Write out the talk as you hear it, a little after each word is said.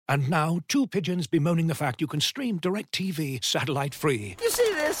And now, two pigeons bemoaning the fact you can stream DirecTV satellite-free. You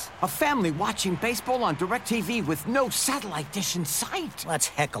see this? A family watching baseball on DirecTV with no satellite dish in sight. Let's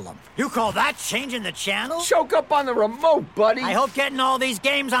heckle them. You call that changing the channel? Choke up on the remote, buddy. I hope getting all these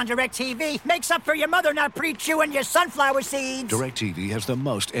games on DirecTV makes up for your mother not pre-chewing your sunflower seeds. DirecTV has the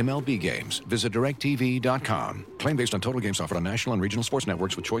most MLB games. Visit DirecTV.com. Claim based on total games offered on national and regional sports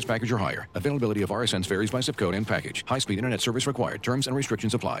networks with choice package or higher. Availability of RSNs varies by zip code and package. High-speed internet service required. Terms and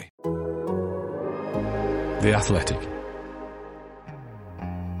restrictions apply. The Athletic.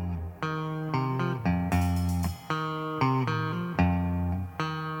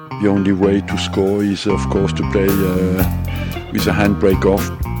 The only way to score is, of course, to play with a handbrake off.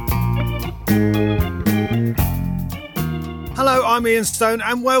 Hello, I'm Ian Stone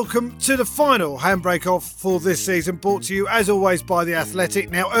and welcome to the final Handbrake Off for this season, brought to you as always by The Athletic.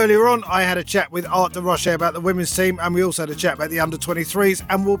 Now, earlier on I had a chat with Art de Rocher about the women's team, and we also had a chat about the under-23s,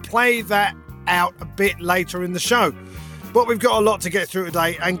 and we'll play that out a bit later in the show. But we've got a lot to get through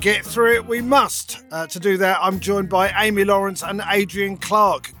today, and get through it we must. To do that, I'm joined by Amy Lawrence and Adrian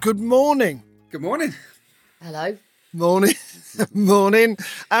Clark. Good morning. Good morning. Hello. Morning. Morning.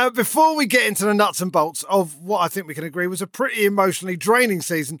 Before we get into the nuts and bolts of what I think we can agree was a pretty emotionally draining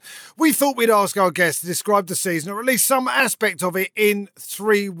season, we thought we'd ask our guests to describe the season, or at least some aspect of it, in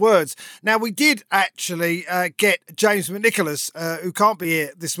 3 words. Now, we did actually get James McNicholas, who can't be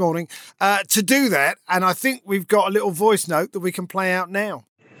here this morning, to do that, and I think we've got a little voice note that we can play out now.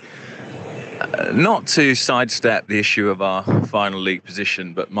 Not to sidestep the issue of our final league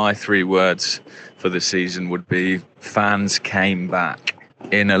position, but my 3 words for the season would be fans came back.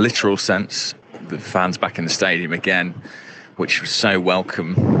 In a literal sense, the fans back in the stadium again, which was so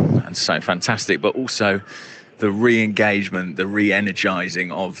welcome and so fantastic, but also the re-engagement, the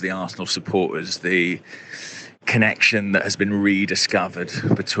re-energising of the Arsenal supporters, the connection that has been rediscovered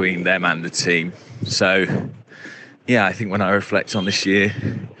between them and the team. So, yeah, I think when I reflect on this year,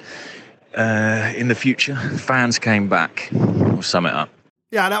 in the future, fans came back. We'll sum it up.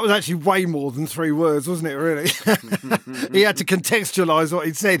 Yeah, that was actually way more than 3 words, wasn't it, really? He had to contextualise what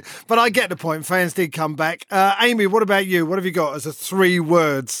he'd said. But I get the point. Fans did come back. Amy, what about you? What have you got as a 3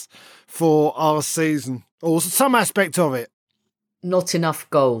 words for our season? Or some aspect of it? Not enough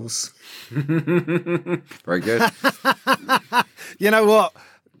goals. Very good. You know what?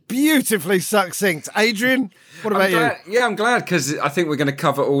 Beautifully succinct. Adrian, what about you? Yeah, I'm glad, because I think we're going to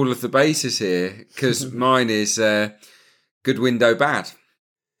cover all of the bases here, because mine is good window, bad.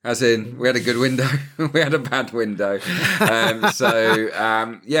 As in, we had a good window, we had a bad window. If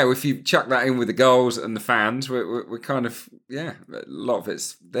you chuck that in with the goals and the fans, we're kind of, a lot of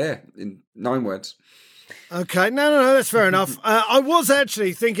it's there in 9 words. Okay, no, that's fair enough. I was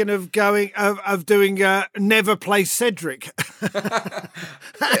actually thinking of doing Never Play Cedric.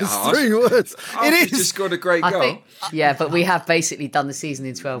 That's 3 words. It is. Just scored a great goal. But we have basically done the season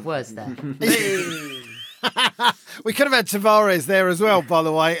in 12 words there. We could have had Tavares there as well, by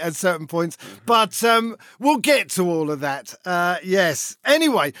the way, at certain points. But we'll get to all of that. Yes.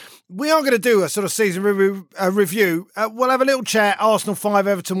 Anyway, we are going to do a sort of season review. We'll have a little chat. Arsenal 5,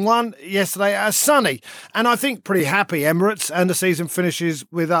 Everton 1 yesterday at Sunny. And I think pretty happy Emirates. And the season finishes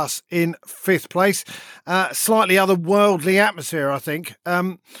with us in 5th place. Slightly otherworldly atmosphere, I think.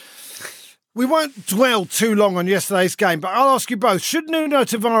 We won't dwell too long on yesterday's game, but I'll ask you both. Should Nuno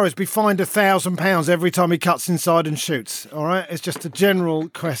Tavares be fined £1,000 every time he cuts inside and shoots? All right? It's just a general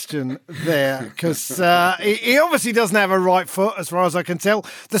question there, because he obviously doesn't have a right foot, as far as I can tell.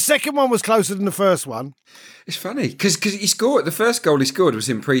 The second one was closer than the first one. It's funny, because he scored, the first goal he scored was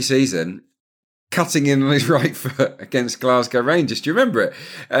in pre-season, cutting in on his right foot against Glasgow Rangers. Do you remember it?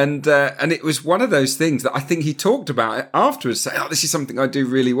 And it was one of those things that I think he talked about it afterwards, saying, this is something I do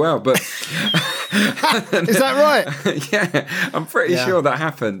really well. But is that right? Yeah, I'm pretty sure that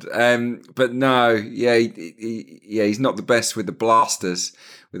happened. But no, he's not the best with the blasters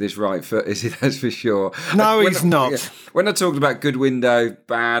with his right foot, is he? That's for sure. No, he's not. When I talked about good window,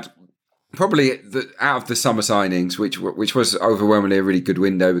 bad, probably out of the summer signings, which was overwhelmingly a really good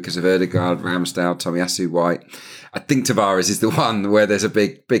window because of Ødegaard, Ramsdale, Tomiyasu, White, I think Tavares is the one where there's a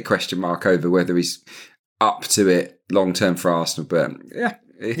big question mark over whether he's up to it long term for Arsenal. But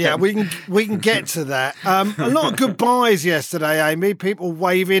yeah, we can get to that. A lot of goodbyes yesterday, Amy. People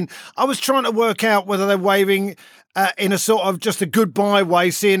waving. I was trying to work out whether they're waving in a sort of just a goodbye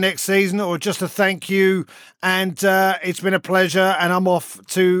way, see you next season, or just a thank you and it's been a pleasure and I'm off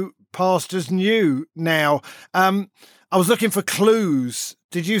to pastures new now. I was looking for clues.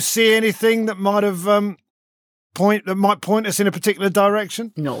 Did you see anything that might have that might point us in a particular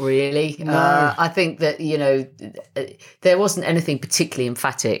direction? Not really. No. I think that, there wasn't anything particularly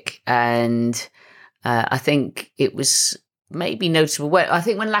emphatic. And I think it was maybe noticeable. I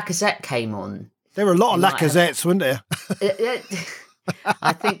think when Lacazette came on. There were a lot of Lacazettes, weren't there?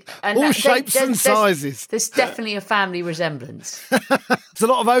 I think. And all shapes and sizes. There's definitely a family resemblance. There's a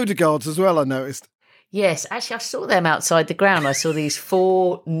lot of Odegaards as well, I noticed. Yes, actually, I saw them outside the ground. I saw these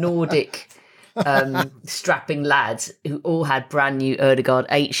 4 Nordic strapping lads who all had brand new Odegaard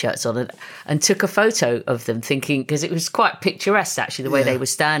 8 shirts on and took a photo of them, thinking, because it was quite picturesque, actually, the way they were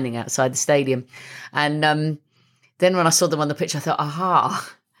standing outside the stadium. And then when I saw them on the pitch, I thought,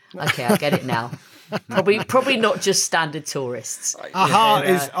 aha, okay, I get it now. Probably not just standard tourists.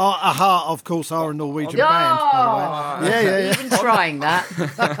 Aha, of course, are a Norwegian band. By the way. Yeah. Even trying that.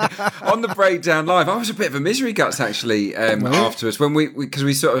 On the breakdown live, I was a bit of a misery guts actually afterwards when because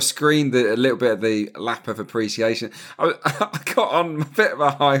we sort of screened a little bit of the lap of appreciation. I got on a bit of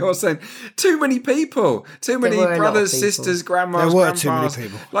a high horse saying too many people, too many brothers, sisters, grandmas. There were grandpas. too many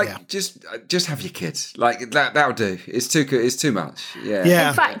people. Like just have your kids. Like that'll do. It's too good. It's too much. Yeah.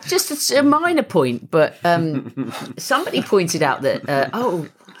 In fact, just a minor point. But somebody pointed out that,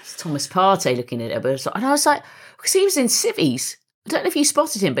 it's Thomas Partey looking at it. And I was like, because he was in civvies. I don't know if you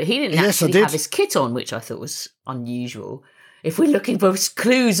spotted him, but he didn't actually have his kit on, which I thought was unusual. If we're looking for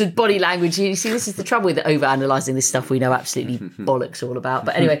clues of body language, you see, this is the trouble with overanalyzing this stuff we know absolutely bollocks all about.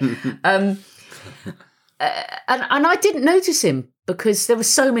 But anyway, and I didn't notice him because there were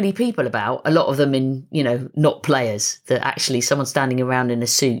so many people about, a lot of them in, not players, that actually someone standing around in a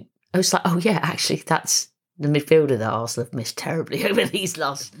suit. I was like, oh, yeah, actually, that's the midfielder that Arsenal have missed terribly over these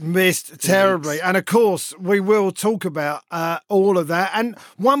last... Missed terribly. weeks. And, of course, we will talk about all of that. And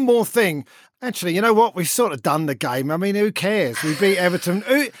one more thing. Actually, you know what? We've sort of done the game. I mean, who cares? We beat Everton.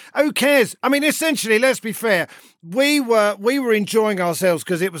 Who cares? I mean, essentially, let's be fair. We were enjoying ourselves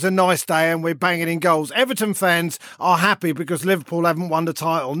because it was a nice day and we're banging in goals. Everton fans are happy because Liverpool haven't won the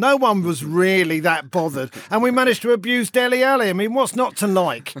title. No one was really that bothered. And we managed to abuse Dele Alli. I mean, what's not to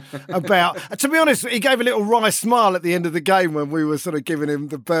like about... To be honest, he gave a little wry smile at the end of the game when we were sort of giving him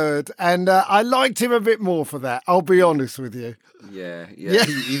the bird. And I liked him a bit more for that. I'll be honest with you. Yeah.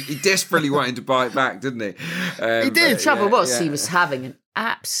 He desperately wanted to bite back, didn't he? He did. The trouble was he was having an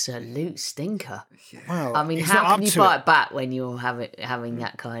absolute stinker. Well, I mean, how can you bite back when you're having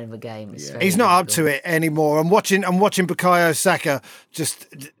that kind of a game? He's not up to it anymore. I'm watching Bukayo Saka just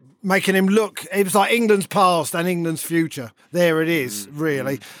making him look. It was like England's past and England's future. There it is,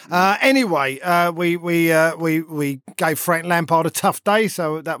 really. Anyway, we gave Frank Lampard a tough day,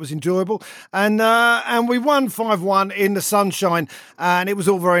 so that was enjoyable. And we won 5-1 in the sunshine, and it was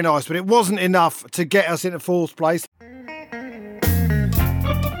all very nice, but it wasn't enough to get us into fourth place.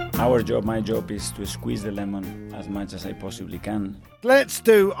 My job is to squeeze the lemon as much as I possibly can. Let's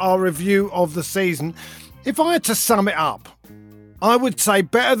do our review of the season. If I had to sum it up, I would say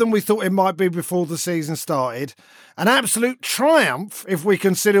better than we thought it might be before the season started. An absolute triumph if we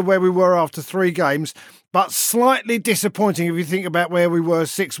consider where we were after 3 games, but slightly disappointing if you think about where we were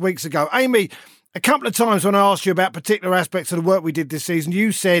 6 weeks ago. Amy, a couple of times when I asked you about particular aspects of the work we did this season,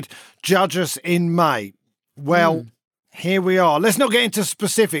 you said, judge us in May. Well, here we are. Let's not get into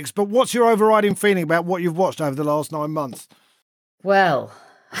specifics, but what's your overriding feeling about what you've watched over the last 9 months? Well,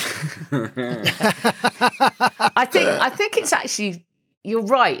 I think it's actually, you're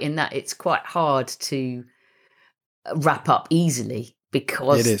right in that it's quite hard to wrap up easily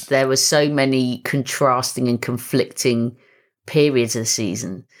because there were so many contrasting and conflicting periods of the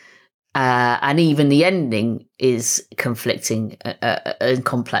season. And even the ending is conflicting and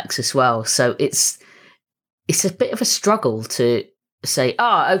complex as well. So it's a bit of a struggle to say,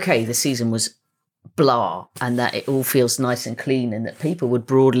 okay, the season was blah, and that it all feels nice and clean and that people would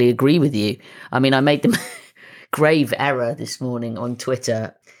broadly agree with you. I mean, I made the grave error this morning on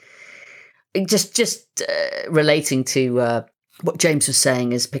Twitter, just relating to what James was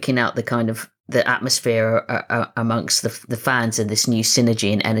saying, is picking out the kind of the atmosphere amongst the fans and this new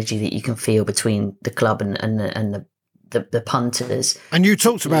synergy and energy that you can feel between the club and the punters. And you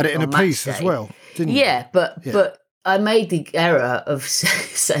talked about it in a piece as well, didn't you? Yeah, but I made the error of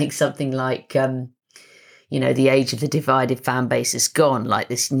saying something like, the age of the divided fan base is gone, like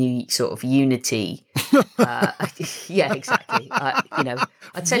this new sort of unity. Yeah, exactly. I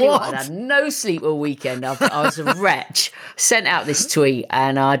tell you what, I had no sleep all weekend. I was a wretch. Sent out this tweet,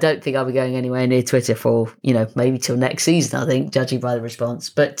 and I don't think I'll be going anywhere near Twitter for, maybe till next season, I think, judging by the response.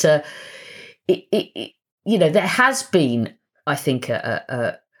 But, there has been, I think,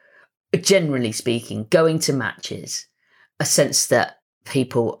 generally speaking, going to matches, a sense that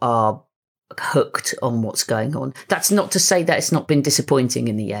people are hooked on what's going on. That's not to say that it's not been disappointing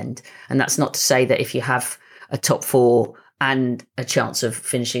in the end. And that's not to say that if you have a top 4 and a chance of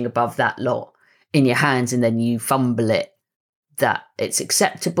finishing above that lot in your hands and then you fumble it, that it's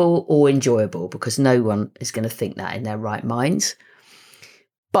acceptable or enjoyable, because no one is going to think that in their right minds.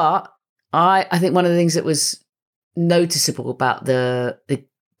 But I think one of the things that was noticeable about the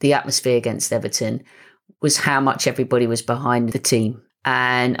atmosphere against Everton was how much everybody was behind the team.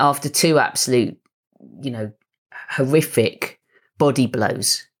 And after 2 absolute, horrific body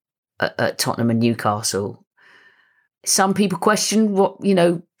blows at Tottenham and Newcastle, some people questioned what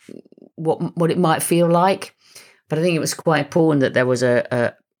it might feel like. But I think it was quite important that there was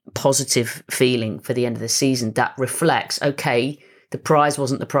a positive feeling for the end of the season that reflects, okay, the prize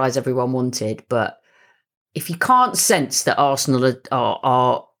wasn't the prize everyone wanted, but if you can't sense that Arsenal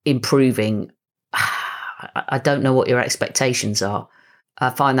are improving, I don't know what your expectations are. I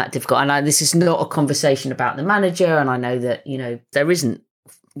find that difficult. And this is not a conversation about the manager, and I know that, there isn't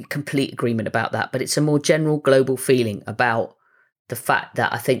complete agreement about that, but it's a more general global feeling about the fact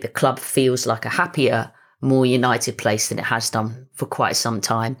that I think the club feels like a happier, more united place than it has done for quite some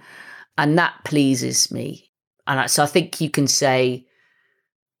time. And that pleases me. And so I think you can say,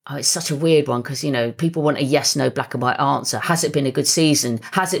 it's such a weird one because, people want a yes, no, black and white answer. Has it been a good season?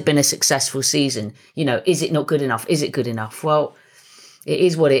 Has it been a successful season? Is it not good enough? Is it good enough? Well, it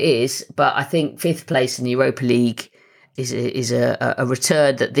is what it is. But I think 5th place in the Europa League is a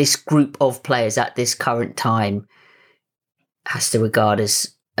return that this group of players at this current time has to regard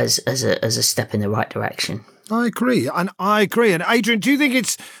as a step in the right direction. I agree. And Adrian, do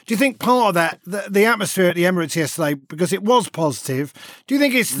you think part of that, the atmosphere at the Emirates yesterday, because it was positive, do you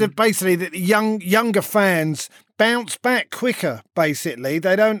think it's basically that younger fans bounce back quicker, basically?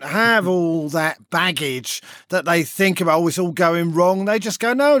 They don't have all that baggage that they think about, it's all going wrong. They just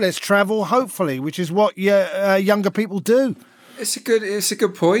go, no, let's travel, hopefully, which is what younger people do. It's a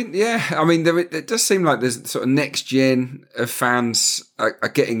good point. Yeah, I mean, it does seem like there's sort of next gen of fans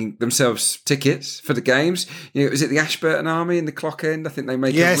are getting themselves tickets for the games. Is it the Ashburton Army in the Clock End? I think they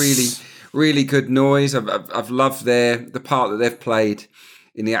make a really, really good noise. I've loved the part that they've played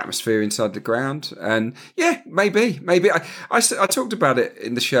in the atmosphere inside the ground. And yeah, maybe. I talked about it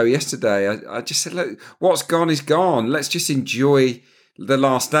in the show yesterday. I just said, look, what's gone is gone. Let's just enjoy the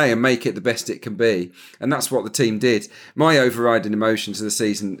last day and make it the best it can be. And that's what the team did. My overriding emotions of the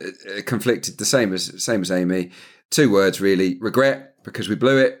season conflicted the same as Amy. 2 words really: regret, because we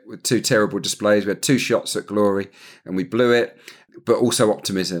blew it with 2 terrible displays. We had 2 shots at glory and we blew it, but also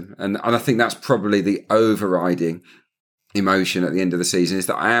optimism. And I think that's probably the overriding emotion at the end of the season, is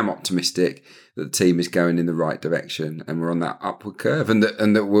that I am optimistic that the team is going in the right direction and we're on that upward curve and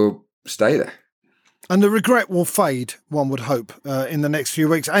that we'll stay there. And the regret will fade, one would hope, in the next few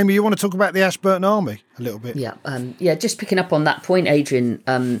weeks. Amy, you want to talk about the Ashburton Army a little bit? Yeah, just picking up on that point, Adrian,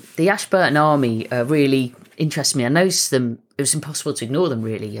 the Ashburton Army really interests me. I noticed them, it was impossible to ignore them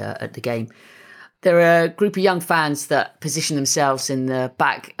really at the game. They're a group of young fans that position themselves in the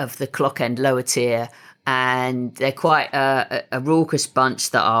back of the Clock End lower tier, and they're quite a raucous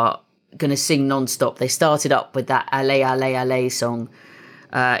bunch that are going to sing non-stop. They started up with that Allez, Allez, Allez song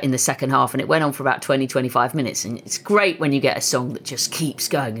in the second half, and it went on for about 20-25 minutes, and it's great when you get a song that just keeps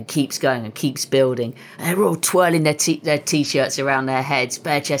going and keeps going and keeps building, and they're all twirling their t-shirts around their heads,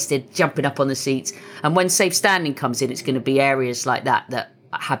 bare-chested, jumping up on the seats. And when Safe Standing comes in, it's going to be areas like that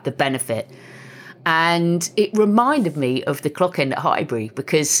have the benefit. And it reminded me of the Clock End at Highbury,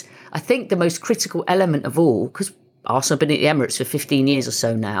 because I think the most critical element of all, because Arsenal have been at the Emirates for 15 years or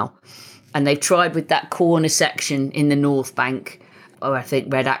so now, and they've tried with that corner section in the North Bank, or I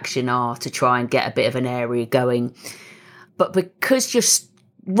think Red Action are, to try and get a bit of an area going. But because you're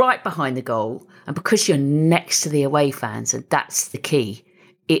right behind the goal and because you're next to the away fans, and that's the key,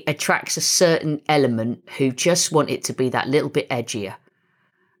 it attracts a certain element who just want it to be that little bit edgier.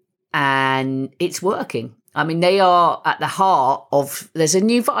 And it's working. I mean, they are at the heart of, there's a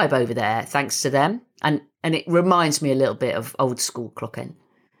new vibe over there thanks to them. And it reminds me a little bit of old school Clock End.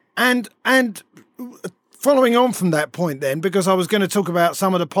 And following on from that point then, because I was going to talk about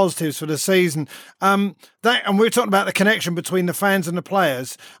some of the positives for the season, and we're talking about the connection between the fans and the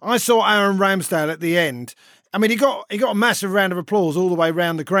players. I saw Aaron Ramsdale at the end. I mean, he got a massive round of applause all the way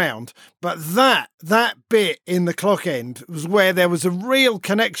around the ground, but that bit in the Clock End was where there was a real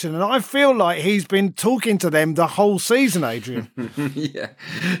connection, and I feel like he's been talking to them the whole season, Adrian.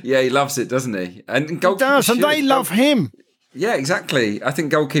 yeah, he loves it, doesn't he? And he does, and they love him. Yeah, exactly. I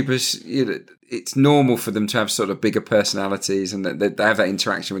think goalkeepers, it's normal for them to have sort of bigger personalities and that they have that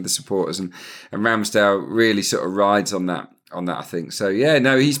interaction with the supporters. And Ramsdale really sort of rides on that on that, I think. So yeah,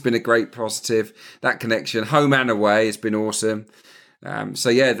 no, he's been a great positive. That connection, home and away, has been awesome. So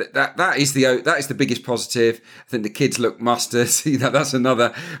yeah, that is the biggest positive. I think the kids look mustard. That's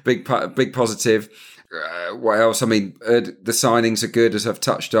another big positive. What else? I mean, the signings are good, as I've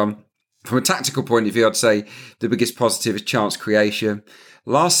touched on. From a tactical point of view, I'd say the biggest positive is chance creation.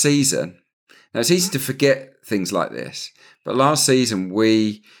 Last season, now it's easy to forget things like this, but last season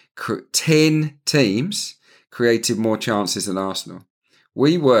 10 teams created more chances than Arsenal.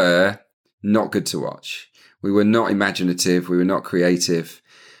 We were not good to watch. We were not imaginative. We were not creative.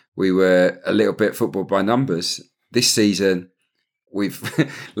 We were a little bit football by numbers. This season, we've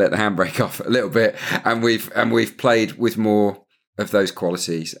let the handbrake off a little bit, and we've played with more of those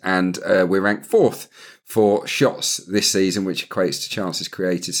qualities, and we're ranked 4th for shots this season, which equates to chances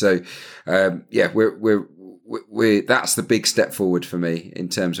created. So, we're that's the big step forward for me in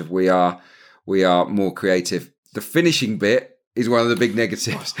terms of we are more creative. The finishing bit is one of the big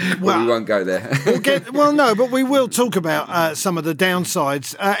negatives, but we won't go there. But we will talk about some of the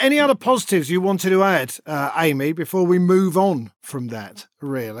downsides. Any other positives you wanted to add, Amy, before we move on from that?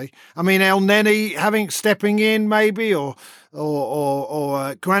 Really, I mean, El Neni stepping in, maybe, or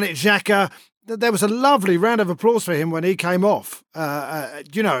Granit Xhaka. There was a lovely round of applause for him when he came off, and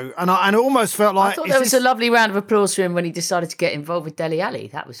it almost felt like... I thought there was a lovely round of applause for him when he decided to get involved with Dele Alli.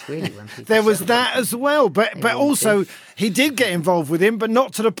 That was really when people... There was that as well, but also he did get involved with him, but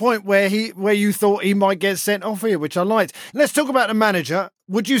not to the point where you thought he might get sent off here, which I liked. Let's talk about the manager.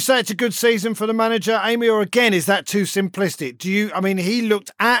 Would you say it's a good season for the manager, Amy, or again, is that too simplistic? He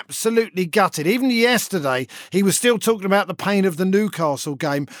looked absolutely gutted. Even yesterday, he was still talking about the pain of the Newcastle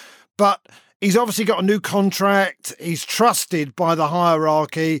game, but... He's obviously got a new contract. He's trusted by the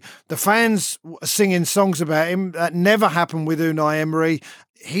hierarchy. The fans are singing songs about him. That never happened with Unai Emery.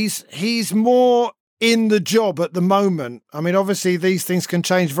 He's more in the job at the moment. I mean, obviously these things can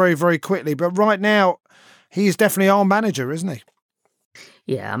change very, very quickly. But right now, he's definitely our manager, isn't he?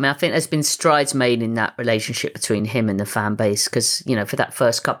 Yeah, I mean, I think there's been strides made in that relationship between him and the fan base because, for that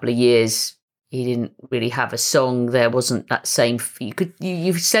first couple of years, he didn't really have a song. There wasn't that same...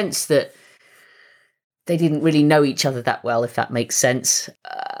 You sense that they didn't really know each other that well, if that makes sense.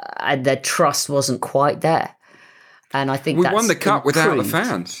 And their trust wasn't quite there. And I think we won the cup without the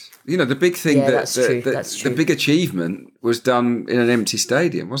fans. The big thing that's true. The big achievement was done in an empty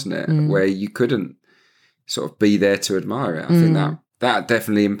stadium, wasn't it? Where you couldn't sort of be there to admire it. I think that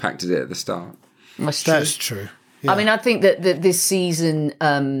definitely impacted it at the start. That's true. Yeah. I mean, I think that this season,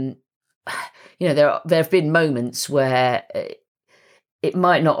 there have been moments where it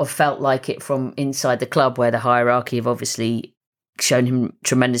might not have felt like it from inside the club, where the hierarchy have obviously shown him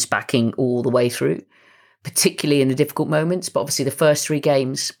tremendous backing all the way through, particularly in the difficult moments. But obviously the first 3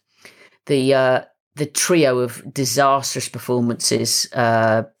 games, the trio of disastrous performances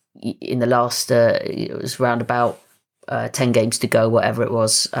in the last, it was around about 10 games to go, whatever it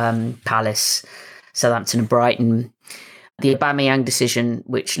was, Palace, Southampton and Brighton. The Aubameyang decision,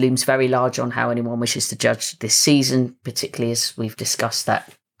 which looms very large on how anyone wishes to judge this season, particularly as we've discussed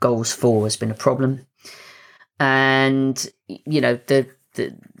that goals for has been a problem. And,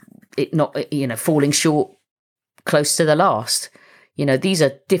 falling short close to the last. These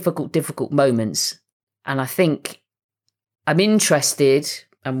are difficult moments. And I think I'm interested,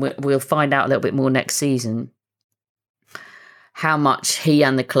 and we'll find out a little bit more next season, how much he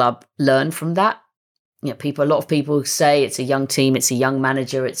and the club learn from that. A lot of people say it's a young team, it's a young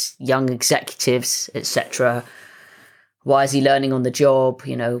manager, it's young executives, etc. Why is he learning on the job?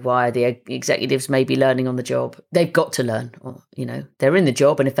 Why are the executives maybe learning on the job? They've got to learn. They're in the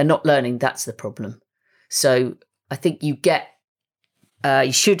job, and if they're not learning, that's the problem. So I think you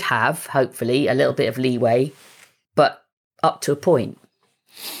should have, hopefully, a little bit of leeway, but up to a point.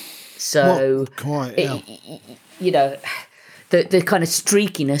 So, the kind of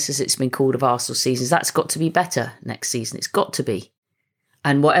streakiness, as it's been called, of Arsenal seasons, that's got to be better next season. It's got to be.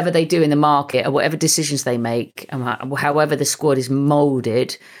 And whatever they do in the market, or whatever decisions they make, and however the squad is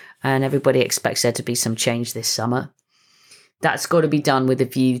moulded, and everybody expects there to be some change this summer, that's got to be done with a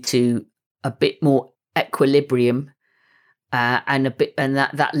view to a bit more equilibrium, and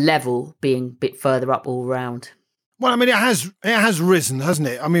that level being a bit further up all round. Well, I mean, it has risen, hasn't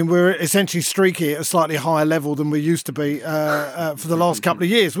it? I mean, we're essentially streaky at a slightly higher level than we used to be for the last couple of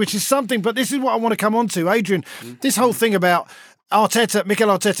years, which is something. But this is what I want to come on to, Adrian. This whole thing about Mikel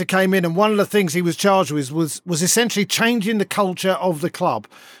Arteta came in, and one of the things he was charged with was essentially changing the culture of the club,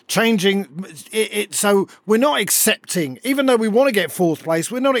 changing it. So we're not accepting, even though we want to get 4th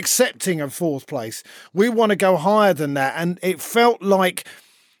place, we're not accepting a 4th place. We want to go higher than that, and it felt like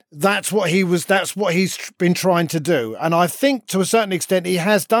that's what he's been trying to do. And I think to a certain extent he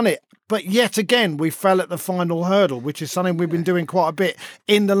has done it. But yet again, we fell at the final hurdle, which is something we've been doing quite a bit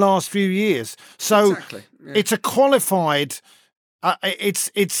in the last few years. So it's a qualified. It's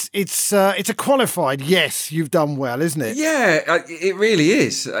a qualified. Yes, you've done well, isn't it? Yeah, it really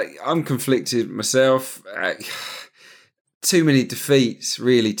is. I'm conflicted myself. Too many defeats,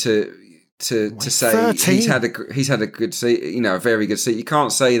 really, to say 13. he's had a good season, a very good season. You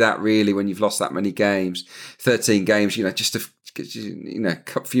can't say that really when you've lost that many games, 13 games. Just a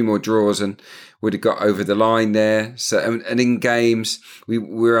few more draws and would have got over the line there. So and in games we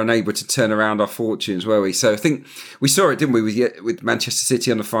were unable to turn around our fortunes, were we? So I think we saw it, didn't we, with Manchester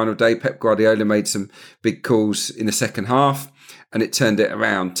City on the final day. Pep Guardiola made some big calls in the second half, and it turned it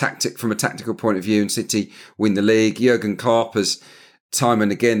around. From a tactical point of view, and City win the league. Jurgen Klopp has time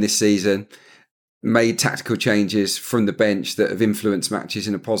and again this season made tactical changes from the bench that have influenced matches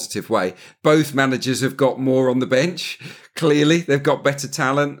in a positive way. Both managers have got more on the bench. Clearly, they've got better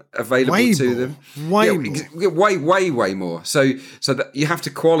talent available to them. Way more. So that you have to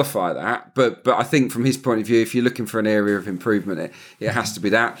qualify that. But I think from his point of view, if you're looking for an area of improvement, it has to be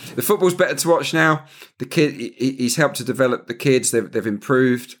that. The football's better to watch now. The kid, he's helped to develop the kids. They've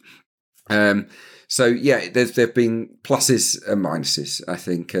improved. So yeah, there've been pluses and minuses, I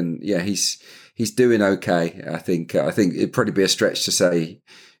think, and yeah, he's doing okay. I think it'd probably be a stretch to say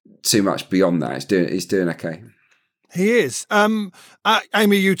too much beyond that. He's doing okay. He is.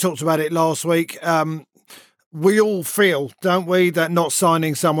 Amy, you talked about it last week. We all feel, don't we, that not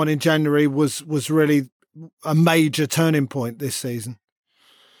signing someone in January was really a major turning point this season.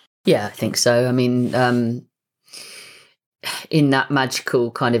 Yeah, I think so. I mean, in that magical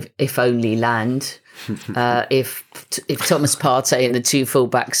kind of if only land, if Thomas Partey and the two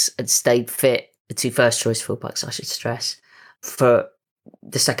fullbacks had stayed fit, the two first choice fullbacks, I should stress, for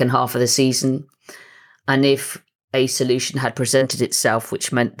the second half of the season, and if a solution had presented itself,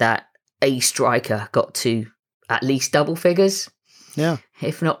 which meant that a striker got to at least double figures,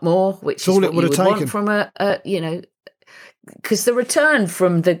 if not more, which is all it would have taken from because the return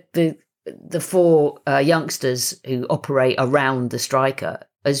from the four youngsters who operate around the striker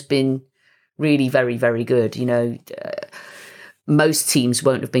has been really very, very good. Most teams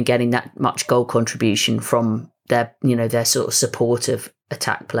won't have been getting that much goal contribution from their sort of supportive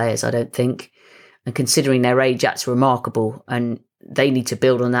attack players, I don't think. And considering their age, that's remarkable. And they need to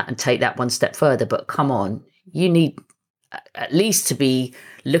build on that and take that one step further. But come on, you need at least to be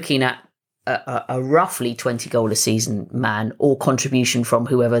looking at a roughly 20 goal a season man, or contribution from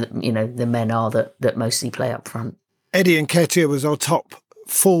whoever, the men are that mostly play up front. Eddie Nketiah was our top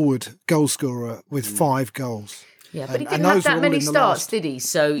forward goal scorer with 5 goals. Yeah, but he didn't have that many starts, did he?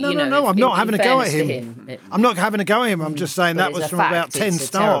 So, No, I'm not having a go at him. I'm not having a go at him. I'm just saying that was from about 10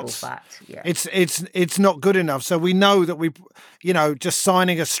 starts. Yeah. It's not good enough. So we know that just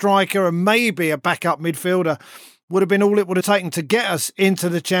signing a striker and maybe a backup midfielder would have been all it would have taken to get us into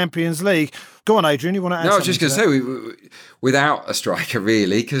the Champions League. Go on, Adrian, you want to add something? No, I was just going to say, without a striker,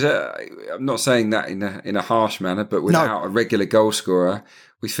 really, because I'm not saying that in a harsh manner, but without a regular goal scorer,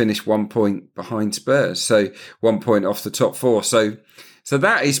 we finished 1 point behind Spurs, so 1 point off the top 4. So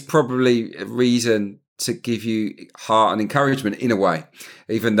that is probably a reason to give you heart and encouragement in a way,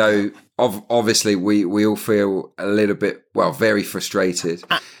 even though obviously we all feel a little bit, very frustrated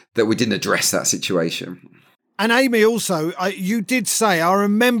that we didn't address that situation. And Amy, also, you did say, I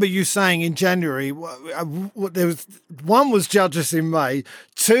remember you saying in January, there was one was judge us in May,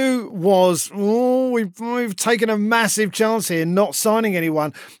 2 was, we've taken a massive chance here not signing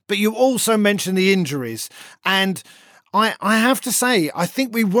anyone. But you also mentioned the injuries. And I have to say, I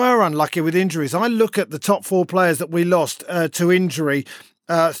think we were unlucky with injuries. I look at the top 4 players that we lost to injury.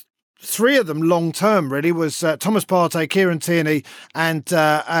 3 of them long term really was Thomas Partey, Kieran Tierney, and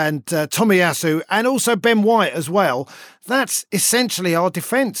Tomiyasu, and also Ben White as well. That's essentially our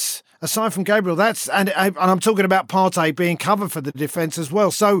defence. Aside from Gabriel, and I'm talking about Partey being covered for the defence as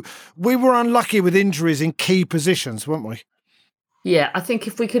well. So we were unlucky with injuries in key positions, weren't we? Yeah, I think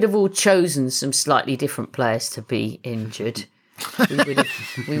if we could have all chosen some slightly different players to be injured,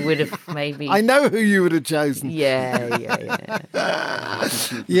 we would have maybe. I know who you would have chosen. Yeah.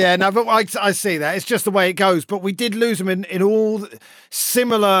 Yeah, no, but I see that. It's just the way it goes. But we did lose them in all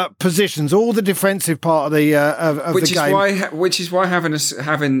similar positions, all the defensive part of the of the game. Which is why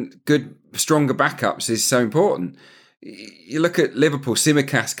having good, stronger backups is so important. You look at Liverpool,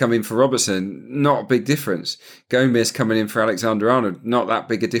 Tsimikas coming in for Robertson, not a big difference. Gomez coming in for Alexander-Arnold, not that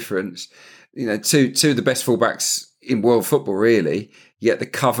big a difference. Two of the best fullbacks in world football, really. Yet the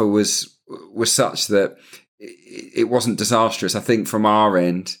cover was such that it wasn't disastrous. I think from our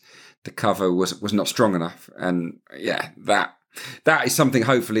end, the cover was not strong enough, and that is something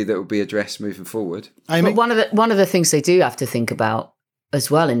hopefully that will be addressed moving forward. But one of the things they do have to think about as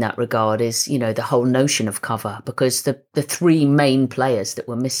well in that regard is, the whole notion of cover, because the three main players that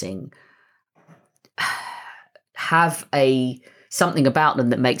were missing have something about them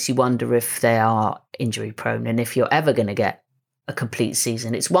that makes you wonder if they are injury prone and if you're ever going to get a complete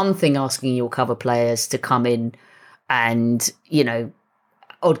season. It's one thing asking your cover players to come in and,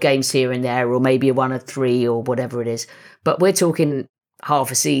 odd games here and there, or maybe a 1 or 3 or whatever it is. But we're talking half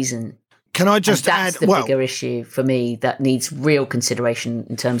a season. Can I just add? That's the bigger issue for me that needs real consideration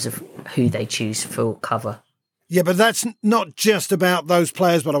in terms of who they choose for cover. Yeah, but that's not just about those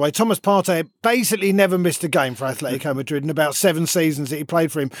players, by the way. Thomas Partey basically never missed a game for Atletico Madrid in about 7 seasons that he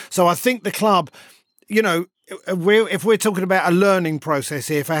played for him. So I think the club, if we're talking about a learning process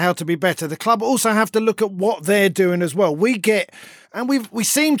here for how to be better, the club also have to look at what they're doing as well. We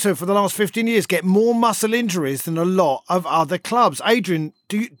seem to, for the last 15 years, get more muscle injuries than a lot of other clubs. Adrian,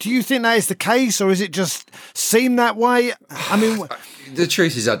 do you think that is the case, or is it just seem that way? I mean, the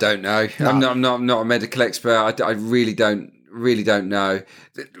truth is, I don't know. No. I'm not a medical expert. I really don't know.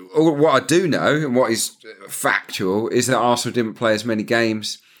 What I do know, and what is factual, is that Arsenal didn't play as many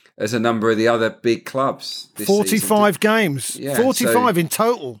games as a number of the other big clubs this 45 season. Games. Yeah, 45 in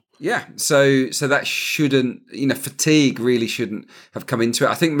total. Yeah, so that shouldn't, fatigue really shouldn't have come into it.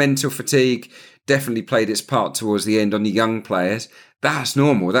 I think mental fatigue definitely played its part towards the end on the young players. That's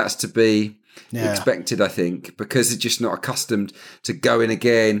normal. That's to be expected, I think, because they're just not accustomed to going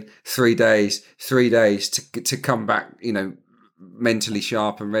again 3 days to come back, mentally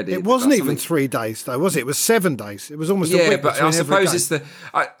sharp and ready. It wasn't even 3 days, though, was it? It was 7 days. It was almost a week. Yeah, but I suppose it's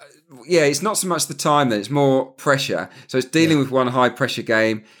it's not so much the time then, it's more pressure. So it's dealing with one high pressure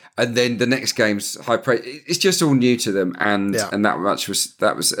game, and then the next game's high pressure. It's just all new to them, and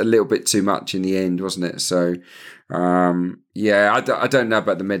that was a little bit too much in the end, wasn't it? So I don't know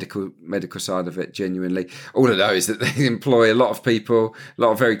about the medical side of it genuinely. All I know is that they employ a lot of people, a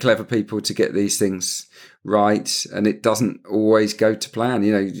lot of very clever people to get these things right, and it doesn't always go to plan.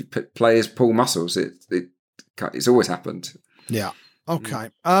 Players pull muscles. It's always happened. Yeah. Okay.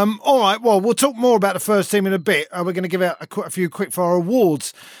 All right. Well, we'll talk more about the first team in a bit. We're going to give out a few quickfire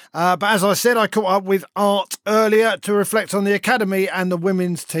awards. But as I said, I caught up with Art earlier to reflect on the academy and the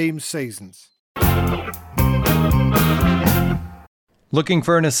women's team seasons. Looking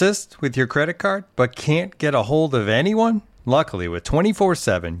for an assist with your credit card, but can't get a hold of anyone? Luckily, with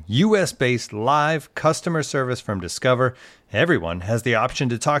 24/7 US-based live customer service from Discover, everyone has the option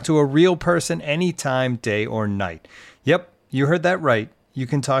to talk to a real person anytime, day or night. Yep. You heard that right. You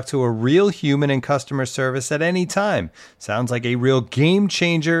can talk to a real human in customer service at any time. Sounds like a real game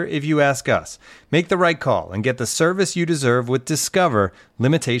changer if you ask us. Make the right call and get the service you deserve with Discover.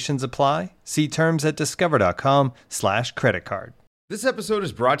 Limitations apply. See terms at discover.com/creditcard. This episode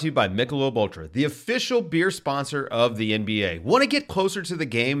is brought to you by Michelob Ultra, the official beer sponsor of the NBA. Want to get closer to the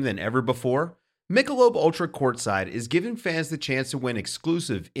game than ever before? Michelob Ultra Courtside is giving fans the chance to win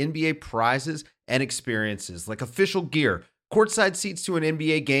exclusive NBA prizes and experiences like official gear, courtside seats to an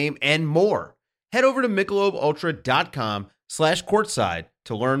NBA game, and more. Head over to MichelobUltra.com/courtside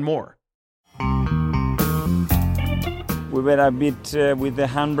to learn more. We were a bit with the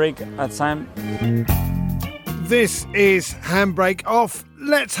handbrake at time. This is Handbrake Off.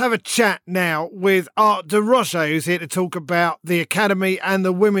 Let's have a chat now with Art de Rocha, who's here to talk about the academy and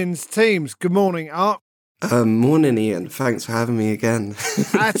the women's teams. Good morning, Art. Morning, Ian. Thanks for having me again.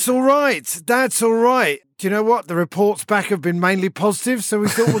 That's all right. That's all right. Do you know what? The reports back have been mainly positive, so we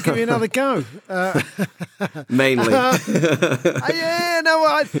thought we'll give you another go. Mainly.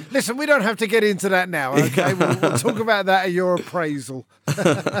 Listen, we don't have to get into that now, okay? We'll talk about that at your appraisal.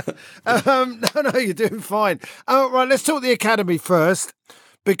 No, you're doing fine. Right, let's talk the academy first,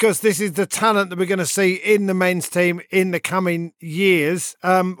 because this is the talent that we're going to see in the men's team in the coming years,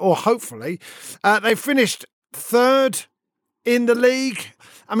 or hopefully. They finished 3rd in the league.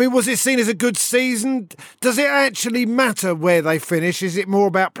 I mean, was it seen as a good season? Does it actually matter where they finish? Is it more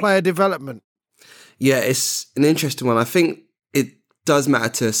about player development? Yeah, it's an interesting one. I think it does matter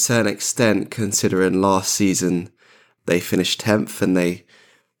to a certain extent, considering last season they finished 10th and they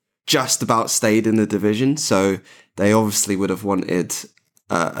just about stayed in the division. So they obviously would have wanted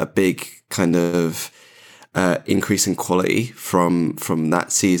a big kind of increase in quality from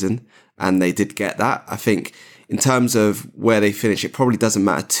that season. And they did get that. I think in terms of where they finish, it probably doesn't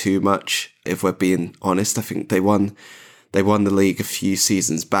matter too much, if we're being honest. I think they won the league a few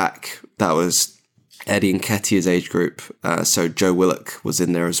seasons back. That was Eddie Nketiah's age group. So Joe Willock was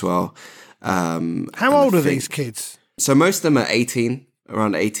in there as well. How old are these kids? So most of them are 18,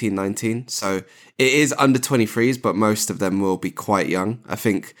 around 18, 19. So it is under 23s, but most of them will be quite young. I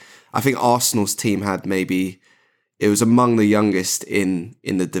think Arsenal's team had it was among the youngest in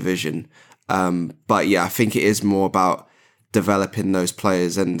the division. But yeah, I think it is more about developing those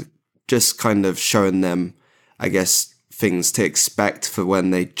players and just kind of showing them, I guess, things to expect for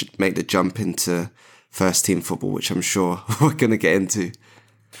when they make the jump into first team football, which I'm sure we're going to get into.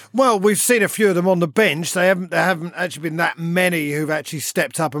 Well, we've seen a few of them on the bench. There haven't actually been that many who've actually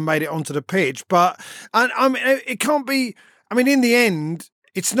stepped up and made it onto the pitch. But I mean, it can't be. I mean, in the end,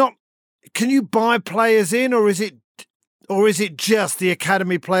 it's not. Can you buy players in, or is it just the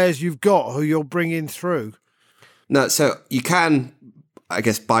academy players you've got who you're bringing through? No, so you can, I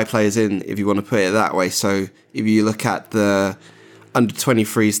guess, buy players in if you want to put it that way. So if you look at the under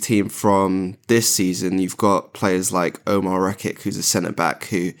 23s team from this season, you've got players like Omar Rekik, who's a centre back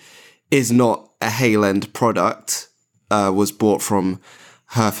who is not a Hale End product, was bought from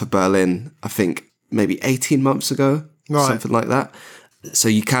Hertha Berlin, I think maybe 18 months ago, something like that. So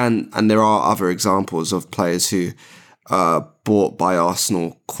you can, and there are other examples of players who are bought by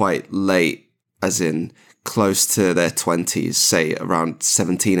Arsenal quite late, as in close to their 20s, say around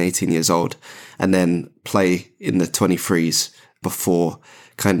 17, 18 years old, and then play in the 23s before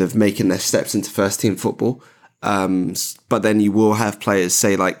kind of making their steps into first team football. But then you will have players,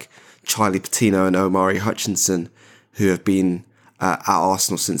 say like Charlie Patino and Omari Hutchinson, who have been at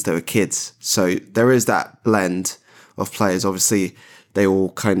Arsenal since they were kids. So there is that blend of players. Obviously, they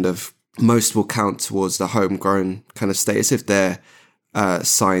all most will count towards the homegrown kind of status if they're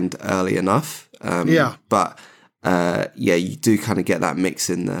signed early enough. But you do kind of get that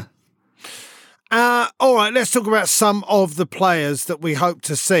mix in there. All right, let's talk about some of the players that we hope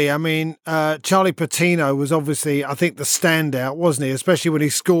to see. I mean, Charlie Patino was obviously, I think, the standout, wasn't he? Especially when he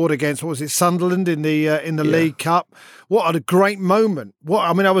scored against, Sunderland in the League Cup. What a great moment!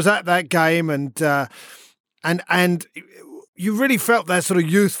 I was at that game, and you really felt that sort of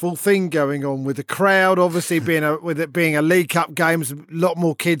youthful thing going on with the crowd. Obviously, with it being a League Cup game, there's a lot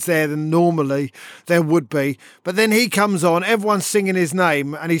more kids there than normally there would be. But then he comes on, everyone's singing his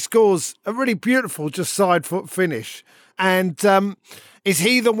name, and he scores a really beautiful just side foot finish. And is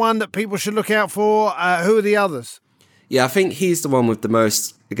he the one that people should look out for? Who are the others? Yeah, I think he's the one with the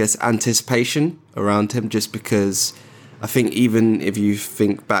most, I guess, anticipation around him, just because I think even if you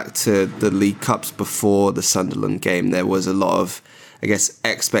think back to the League Cups before the Sunderland game, there was a lot of, I guess,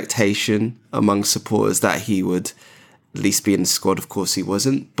 expectation among supporters that he would at least be in the squad. Of course, he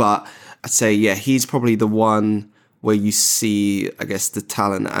wasn't. But I'd say, yeah, he's probably the one where you see, I guess, the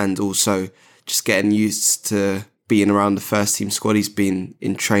talent and also just getting used to being around the first team squad. He's been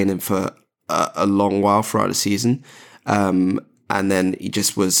in training for a long while throughout the season. And then he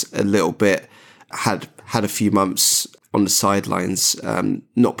just was a little bit, had a few months on the sidelines,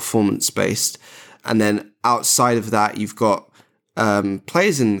 not performance-based. And then outside of that, you've got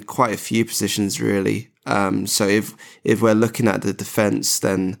players in quite a few positions, really. So if we're looking at the defence,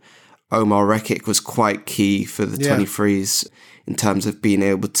 then Omar Rekik was quite key for the 23s in terms of being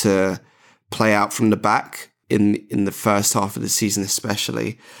able to play out from the back in the first half of the season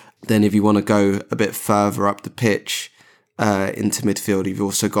especially. Then if you want to go a bit further up the pitch into midfield, you've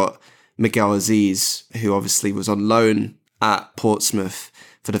also got Miguel Aziz, who obviously was on loan at Portsmouth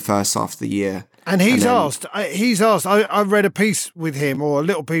for the first half of the year. And he's asked, I read a piece with him, or a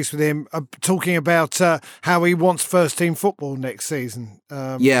little piece with him, talking about how he wants first team football next season.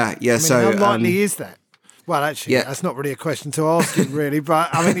 So how likely is that? Well, actually, that's not really a question to ask him, really. But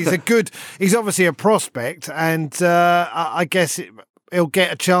I mean, he's obviously a prospect, and I guess he'll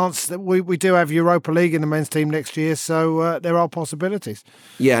get a chance. That we do have Europa League in the men's team next year, so there are possibilities.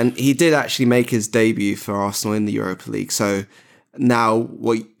 Yeah, and he did actually make his debut for Arsenal in the Europa League. So now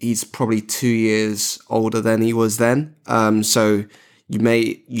he's probably 2 years older than he was then. So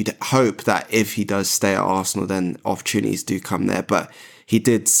you'd hope that if he does stay at Arsenal, then opportunities do come there. But he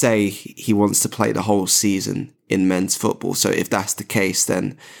did say he wants to play the whole season in men's football. So if that's the case,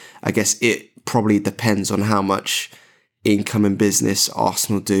 then I guess it probably depends on how much incoming business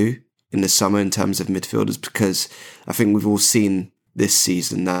Arsenal do in the summer in terms of midfielders, because I think we've all seen this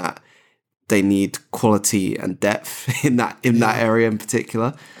season that they need quality and depth in that area in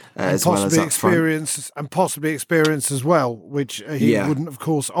particular, as well as possibly experience as well, which he wouldn't, of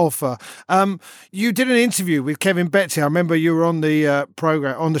course, offer. You did an interview with Kevin Betsy. I remember you were on the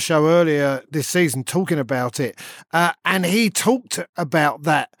program, on the show earlier this season, talking about it, and he talked about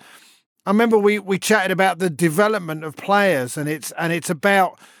that. I remember we chatted about the development of players, and it's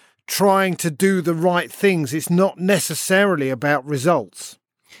about trying to do the right things. It's not necessarily about results.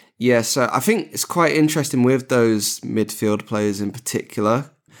 Yeah, so I think it's quite interesting with those midfield players in particular.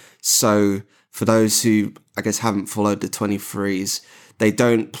 So for those who, I guess, haven't followed the 23s, they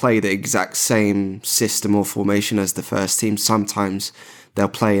don't play the exact same system or formation as the first team. Sometimes they'll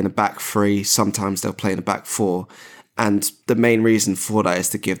play in a back three, sometimes they'll play in a back four. And the main reason for that is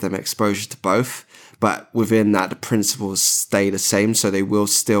to give them exposure to both. But within that, the principles stay the same. So they will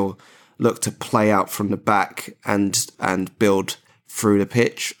still look to play out from the back and build through the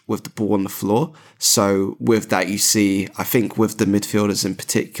pitch with the ball on the floor. So with that, you see, I think with the midfielders in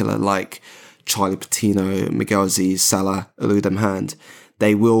particular, like Charlie Patino, Miguel Aziz, Salah, Aludem Hand,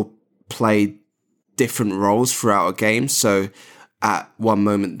 they will play different roles throughout a game. So at one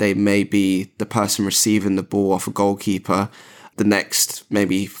moment, they may be the person receiving the ball off a goalkeeper. The next,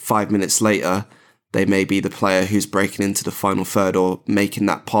 maybe 5 minutes later, they may be the player who's breaking into the final third or making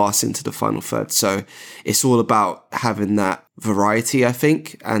that pass into the final third. So it's all about having that variety, I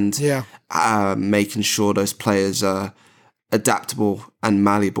think, and making sure those players are adaptable and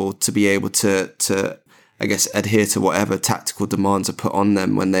malleable to be able to I guess, adhere to whatever tactical demands are put on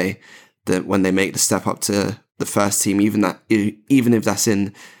them when they make the step up to the first team, even if that's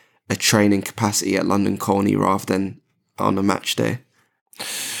in a training capacity at London Colney rather than on a match day.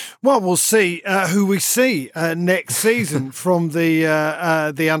 Well, we'll see who we see next season from the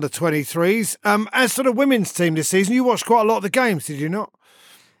under-23s. As for the women's team this season, you watched quite a lot of the games, did you not?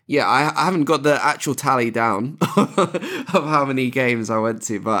 Yeah, I haven't got the actual tally down of how many games I went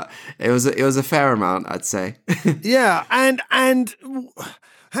to, but it was a fair amount, I'd say. Yeah, and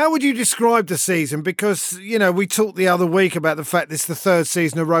how would you describe the season? Because, you know, we talked the other week about the fact this is the third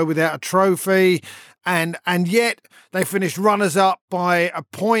season in a row without a trophy, and yet they finished runners-up by a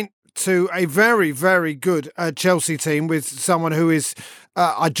point to a very, very good Chelsea team with someone who is,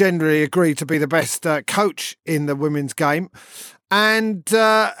 I generally agree, to be the best coach in the women's game. And,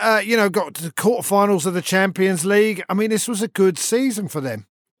 got to the quarterfinals of the Champions League. I mean, this was a good season for them.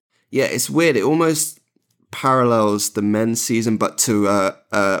 Yeah, it's weird. It almost parallels the men's season, but to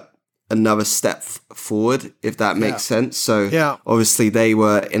another step forward, if that makes sense. So obviously they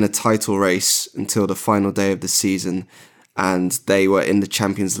were in a title race until the final day of the season, and they were in the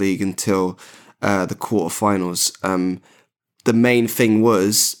Champions League until the quarterfinals. The main thing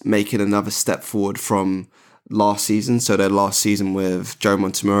was making another step forward from last season. So their last season with Joe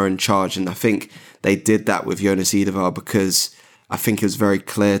Montemurro in charge, and I think they did that with Jonas Edevar because I think it was very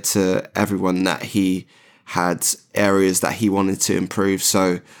clear to everyone that he had areas that he wanted to improve.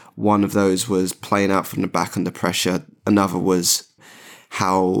 So one of those was playing out from the back under pressure. Another was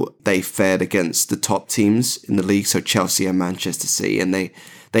how they fared against the top teams in the league, so Chelsea and Manchester City, and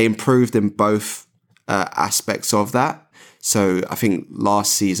they improved in both aspects of that. So I think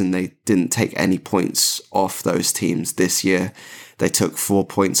last season they didn't take any points off those teams. This year they took 4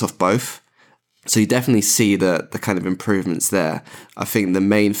 points off both. So you definitely see the kind of improvements there. I think the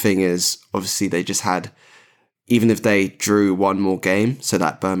main thing is obviously they just had, even if they drew one more game, so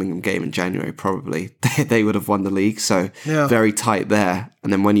that Birmingham game in January probably, they would have won the league. So very tight there.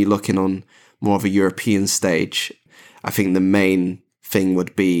 And then when you're looking on more of a European stage, I think the main thing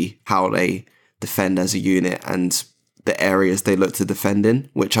would be how they defend as a unit and the areas they look to defend in,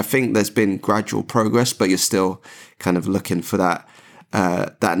 which I think there's been gradual progress, but you're still kind of looking for that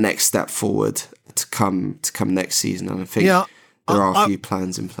next step forward to come next season. And I think there are a few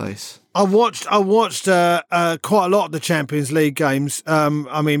plans in place. I watched quite a lot of the Champions League games.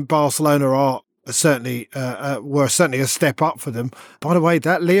 I mean, Barcelona were certainly a step up for them. By the way,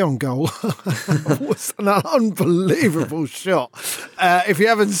 that Lyon goal was an unbelievable shot. If you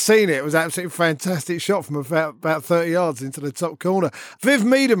haven't seen it, it was an absolutely fantastic shot from about 30 yards into the top corner. Viv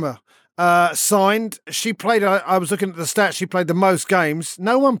Miedema signed. She played, I was looking at the stats, she played the most games.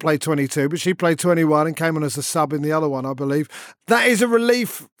 No one played 22, but she played 21 and came on as a sub in the other one, I believe. That is a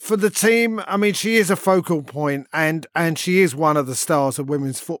relief for the team. I mean, she is a focal point and she is one of the stars of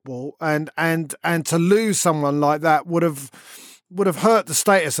women's football. And to lose someone like that would have hurt the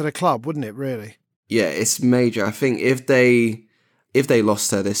status of the club, wouldn't it, really? Yeah, it's major. I think if they lost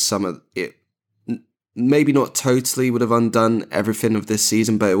her this summer, it maybe not totally would have undone everything of this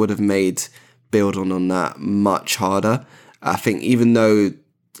season, but it would have made building on that much harder. I think even though,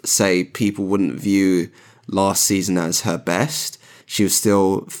 say, people wouldn't view last season as her best, she was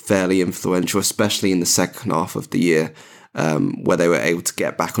still fairly influential, especially in the second half of the year, where they were able to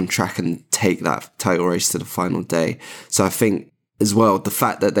get back on track and take that title race to the final day. So I think as well, the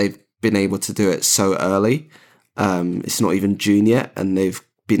fact that they've been able to do it so early, it's not even June yet, and they've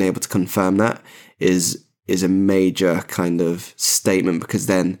been able to confirm that is a major kind of statement, because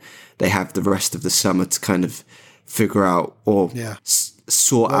then they have the rest of the summer to kind of figure out or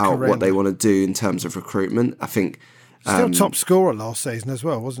sort out what they want to do in terms of recruitment. I think still top scorer last season as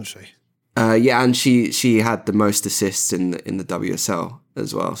well, wasn't she? Yeah, and she had the most assists in the WSL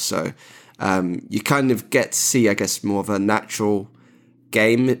as well. So you kind of get to see, I guess, more of a natural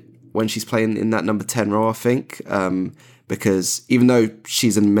game when she's playing in that number 10 role, I think, because even though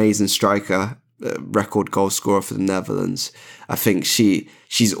she's an amazing striker, record goal scorer for the Netherlands, I think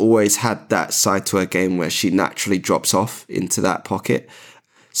she's always had that side to her game where she naturally drops off into that pocket.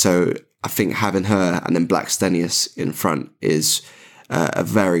 So I think having her and then Blackstenius in front is a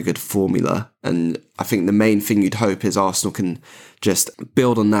very good formula. And I think the main thing you'd hope is Arsenal can just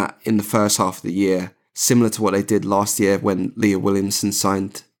build on that in the first half of the year, similar to what they did last year when Leah Williamson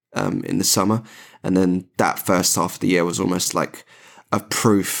signed in the summer. And then that first half of the year was almost like a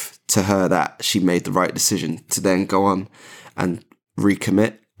proof to her that she made the right decision to then go on and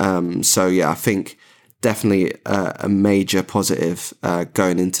recommit. So yeah, I think definitely a major positive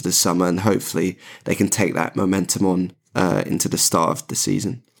going into the summer, and hopefully they can take that momentum on into the start of the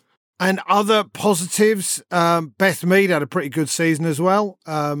season. And other positives, Beth Mead had a pretty good season as well.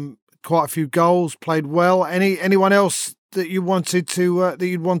 Quite a few goals, played well. Anyone else that you wanted to that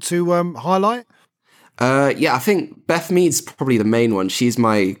you'd want to highlight? Yeah, I think Beth Mead's probably the main one. She's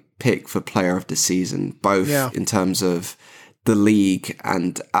my pick for player of the season, both in terms of the league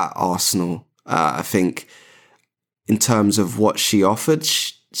and at Arsenal. I think in terms of what she offered,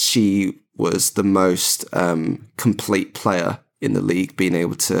 she was the most complete player in the league, being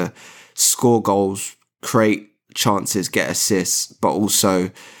able to score goals, create chances, get assists, but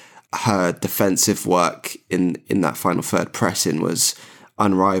also her defensive work in that final third pressing was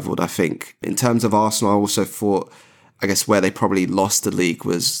unrivaled, I think. In terms of Arsenal, I also thought, I guess, where they probably lost the league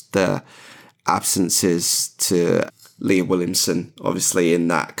was the absences to Leah Williamson, obviously, in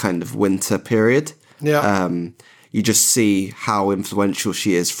that kind of winter period. Yeah. You just see how influential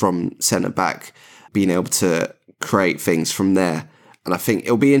she is from centre-back, being able to create things from there. And I think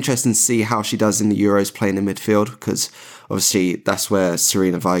it'll be interesting to see how she does in the Euros playing in midfield, because obviously that's where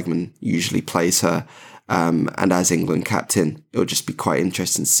Sarina Weigmann usually plays her. And as England captain, it'll just be quite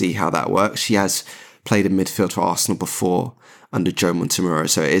interesting to see how that works. She has played in midfield for Arsenal before under Joe Montemurro,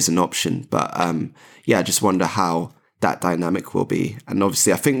 so it is an option. But yeah, I just wonder how that dynamic will be. And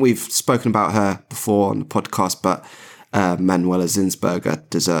obviously, I think we've spoken about her before on the podcast, but Manuela Zinsberger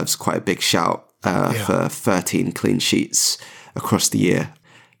deserves quite a big shout for 13 clean sheets across the year.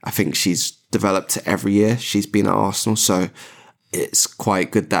 I think she's developed every year she's been at Arsenal, so it's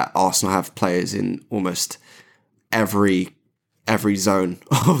quite good that Arsenal have players in almost every zone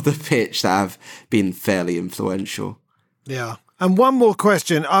of the pitch that have been fairly influential. Yeah. And one more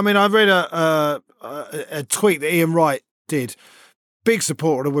question. I mean, I read a tweet that Ian Wright did. Big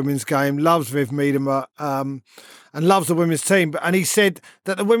supporter of the women's game, loves Viv Miedema, and loves the women's team. And he said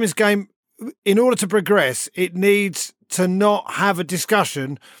that the women's game, in order to progress, it needs to not have a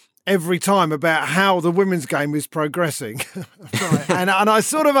discussion every time about how the women's game is progressing. Right. and I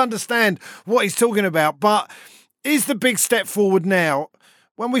sort of understand what he's talking about, but is the big step forward now,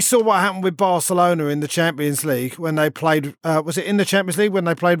 when we saw what happened with Barcelona in the Champions League, when they played, was it in the Champions League when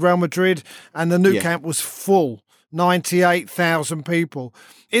they played Real Madrid, and the Nou Camp was full, 98,000 people.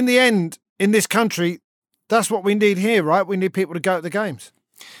 In the end, in this country, that's what we need here, right? We need people to go to the games.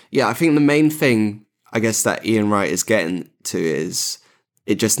 Yeah, I think the main thing, I guess, that Ian Wright is getting to is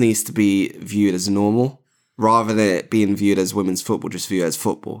it just needs to be viewed as normal, rather than it being viewed as women's football, just view it as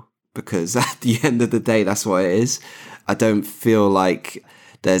football. Because at the end of the day, that's what it is. I don't feel like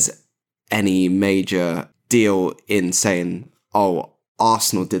there's any major deal in saying, oh,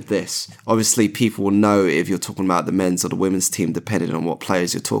 Arsenal did this. Obviously, people will know if you're talking about the men's or the women's team, depending on what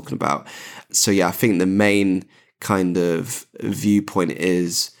players you're talking about. So yeah, I think the main kind of viewpoint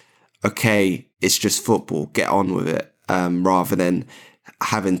is, okay, it's just football, get on with it, rather than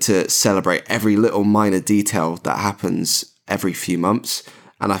having to celebrate every little minor detail that happens every few months.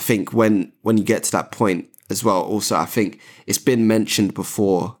 And I think when you get to that point as well, also, I think it's been mentioned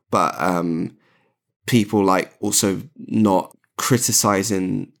before, but people like also not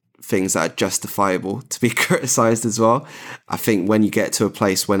criticizing things that are justifiable to be criticized as well. I think when you get to a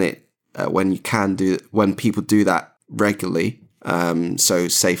place when people do that regularly, so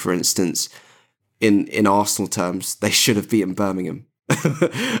say for instance, in Arsenal terms, they should have beaten Birmingham.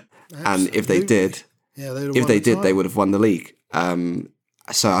 And if they did, they would have won the league.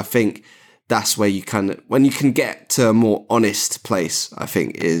 So I think that's where when you can get to a more honest place, I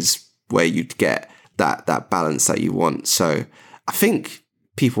think is where you'd get that balance that you want. So I think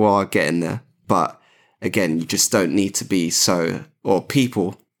people are getting there, but again, you just don't need to be so, or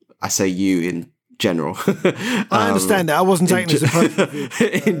people, I say you in general. I understand that. I wasn't taking it as a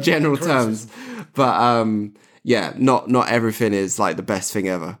personal in general terms. But not everything is like the best thing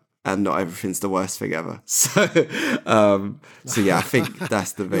ever. And not everything's the worst thing ever. So yeah, I think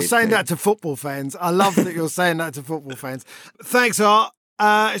that's the main You're saying thing. that to football fans. I love that you're saying that to football fans. Thanks, Art.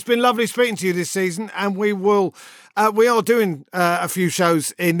 It's been lovely speaking to you this season, and we are doing a few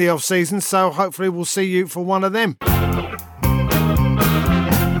shows in the off season, so hopefully we'll see you for one of them.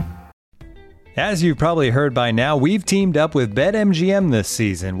 As you've probably heard by now, we've teamed up with BetMGM this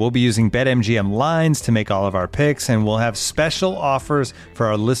season. We'll be using BetMGM lines to make all of our picks, and we'll have special offers for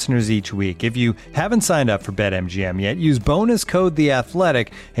our listeners each week. If you haven't signed up for BetMGM yet, use bonus code The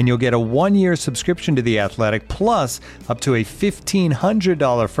Athletic, and you'll get a 1-year subscription to The Athletic, plus up to a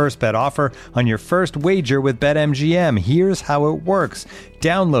 $1,500 first bet offer on your first wager with BetMGM. Here's how it works.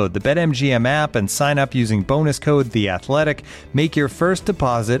 Download the BetMGM app and sign up using bonus code The Athletic. Make your first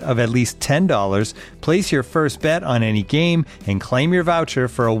deposit of at least $10. Place your first bet on any game and claim your voucher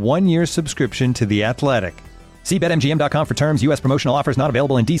for a 1-year subscription to The Athletic. See BetMGM.com for terms. U.S. promotional offers not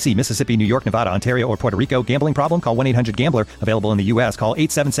available in D.C., Mississippi, New York, Nevada, Ontario, or Puerto Rico. Gambling problem? Call 1-800-GAMBLER. Available in the U.S. Call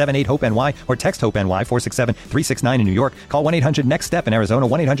 877-8-HOPE-NY or text HOPE-NY 467-369 in New York. Call 1-800-NEXT-STEP in Arizona.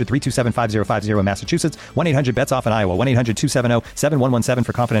 1-800-327-5050 in Massachusetts. 1-800-BETS-OFF in Iowa. 1-800-270-7117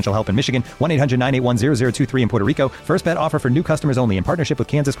 for confidential help in Michigan. 1-800-981-0023 in Puerto Rico. First bet offer for new customers only in partnership with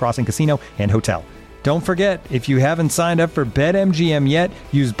Kansas Crossing Casino and Hotel. Don't forget, if you haven't signed up for BetMGM yet,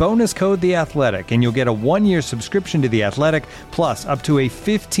 use bonus code The Athletic, and you'll get a 1-year subscription to The Athletic, plus up to a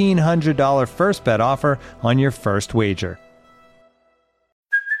 $1,500 first bet offer on your first wager.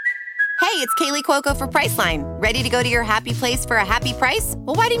 Hey, it's Kaylee Cuoco for Priceline. Ready to go to your happy place for a happy price?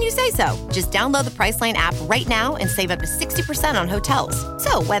 Well, why didn't you say so? Just download the Priceline app right now and save up to 60% on hotels.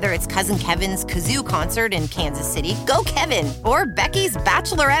 So whether it's Cousin Kevin's Kazoo Concert in Kansas City, go Kevin, or Becky's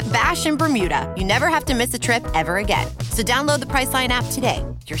Bachelorette Bash in Bermuda, you never have to miss a trip ever again. So download the Priceline app today.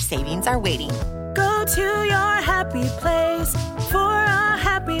 Your savings are waiting. Go to your happy place for a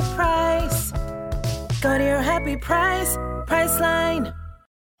happy price. Go to your happy price, Priceline.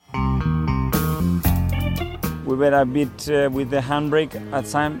 We were a bit with the handbrake at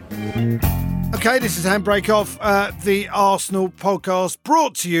time. Okay, this is Handbrake Off, the Arsenal podcast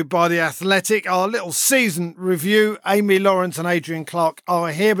brought to you by The Athletic. Our little season review. Amy Lawrence and Adrian Clark are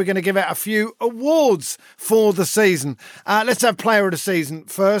here. We're going to give out a few awards for the season. Let's have player of the season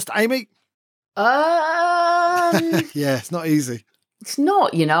first. Amy? Yeah, it's not easy. It's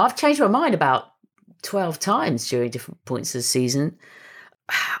not, I've changed my mind about 12 times during different points of the season.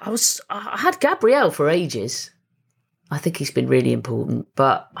 I had Gabriel for ages. I think he's been really important,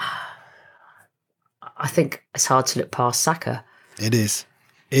 but I think it's hard to look past Saka. It is.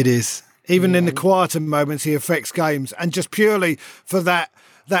 Even in the quieter moments, he affects games. And just purely for that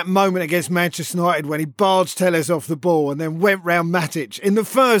moment against Manchester United when he barged Telles off the ball and then went round Matic in the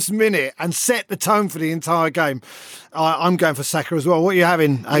first minute and set the tone for the entire game. I'm going for Saka as well. What are you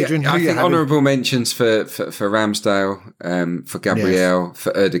having, Adrian? Yeah, I think honourable mentions for Ramsdale, for Gabriel,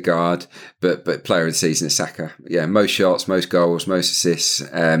 for Ødegaard, but player of the season is Saka. Yeah, most shots, most goals, most assists.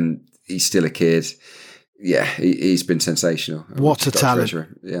 He's still a kid. Yeah, he's been sensational. What a talent.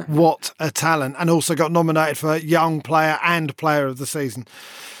 Yeah. What a talent. And also got nominated for Young Player and Player of the Season.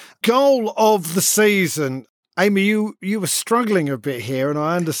 Goal of the season. Amy, you were struggling a bit here, and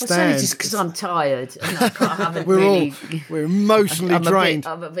I understand. Well, it's only just because I'm tired. And I haven't we're emotionally drained.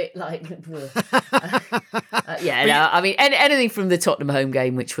 I'm a bit like... anything from the Tottenham home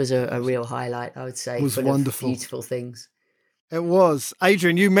game, which was a real highlight, I would say. It was wonderful. Beautiful things. It was.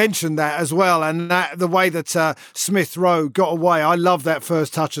 Adrian, you mentioned that as well, and that the way that Smith Rowe got away. I love that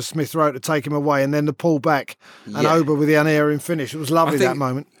first touch of Smith Rowe to take him away, and then the pull back and Oba with the unerring finish. It was lovely, that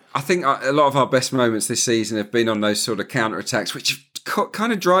moment. I think a lot of our best moments this season have been on those sort of counter-attacks, which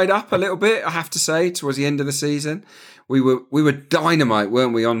kind of dried up a little bit, I have to say, towards the end of the season. We were dynamite,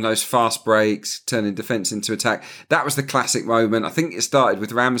 weren't we, on those fast breaks, turning defence into attack. That was the classic moment. I think it started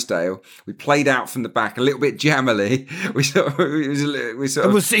with Ramsdale. We played out from the back a little bit jammily. It was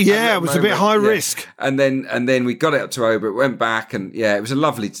a bit high risk. And then we got it up to Oba. It went back, and it was a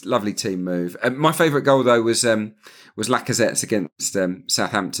lovely, lovely team move. My favourite goal though was Lacazette's against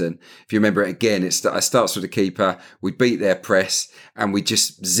Southampton. If you remember it again, it starts with the keeper. We beat their press, and we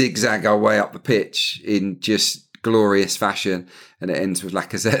just zigzag our way up the pitch in just glorious fashion, and it ends with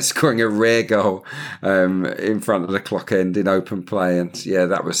Lacazette scoring a rare goal in front of the clock end in open play. And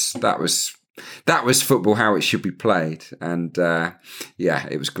that was football how it should be played, and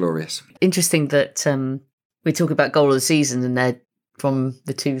it was glorious. Interesting that we talk about goal of the season, and they're from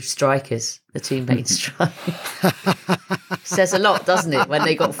the two strikers, the two main strikers. Says a lot, doesn't it, when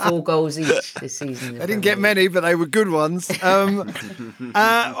they got 4 goals each this season? They didn't get many, but they were good ones. All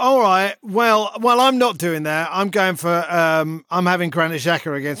right. Well, I'm not doing that. I'm going for. I'm having Granit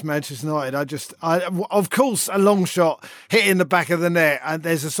Xhaka against Manchester United. Of course, a long shot hitting the back of the net, and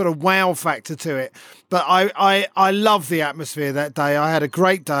there's a sort of wow factor to it. But I love the atmosphere that day. I had a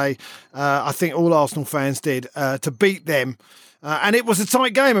great day. I think all Arsenal fans did to beat them. And it was a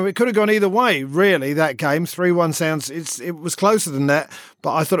tight game, and it could have gone either way, really, that game. 3-1 sounds, it was closer than that,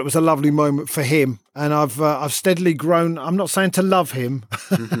 but I thought it was a lovely moment for him. And I've steadily grown, I'm not saying to love him.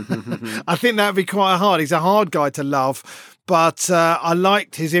 I think that would be quite hard. He's a hard guy to love, but I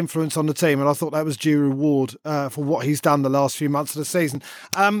liked his influence on the team, and I thought that was due reward for what he's done the last few months of the season.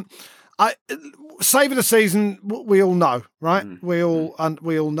 Save of the season, we all know, right? We all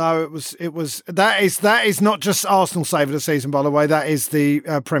know it was that is not just Arsenal save of the season, by the way. That is the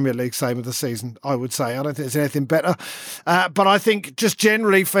Premier League save of the season, I would say. I don't think there's anything better. But I think just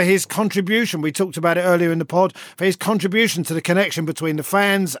generally for his contribution, we talked about it earlier in the pod, for his contribution to the connection between the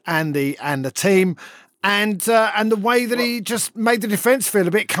fans and the team, and the way that he just made the defence feel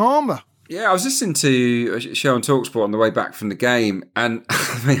a bit calmer. Yeah, I was listening to a show on TalkSport on the way back from the game, and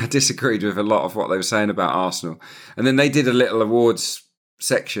I disagreed with a lot of what they were saying about Arsenal. And then they did a little awards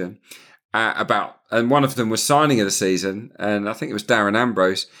section and one of them was signing of the season, and I think it was Darren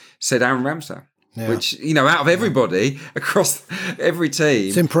Ambrose, said Aaron Ramsdale. Yeah. Which, out of everybody across every team,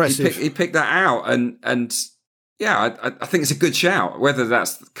 it's impressive. He picked that out, and yeah, I think it's a good shout. Whether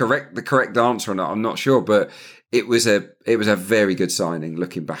that's the correct answer or not, I'm not sure, but it was a very good signing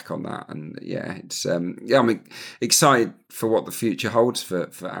looking back on that, and yeah, it's I'm excited for what the future holds for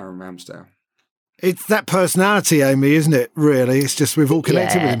Aaron Ramsdale. It's that personality, Amy, isn't it? Really, it's just we've all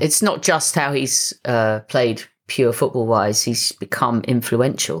connected with him. It's not just how he's played pure football wise; he's become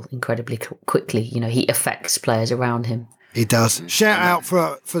influential incredibly quickly. He affects players around him. He does. Shout out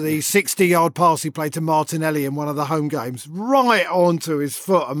for the 60-yard pass he played to Martinelli in one of the home games, right onto his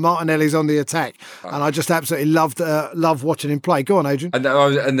foot, and Martinelli's on the attack. And I just absolutely loved watching him play. Go on, Adrian. And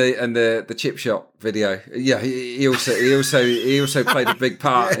the chip shot video. Yeah, he also played a big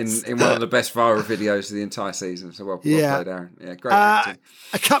part in one of the best viral videos of the entire season. So well played, Aaron. Yeah, great acting.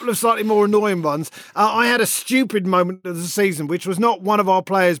 A couple of slightly more annoying ones. I had a stupid moment of the season, which was not one of our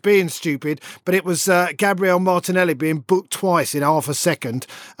players being stupid, but it was Gabriel Martinelli being booked twice in half a second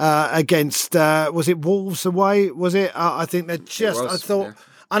against, was it Wolves away? Was it? I think they're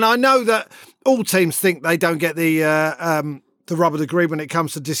and I know that all teams think they don't get the rub of the green when it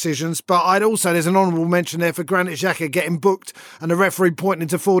comes to decisions, but there's an honourable mention there for Granit Xhaka getting booked and the referee pointing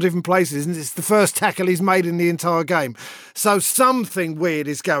to 4 different places, and it's the first tackle he's made in the entire game. So something weird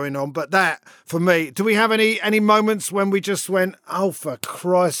is going on, but that, for me, do we have any moments when we just went, oh, for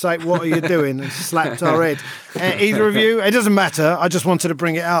Christ's sake, what are you doing, and slapped our head? Either of you? It doesn't matter. I just wanted to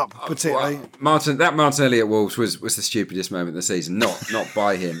bring it up, particularly. That Martinelli at Wolves was the stupidest moment of the season. Not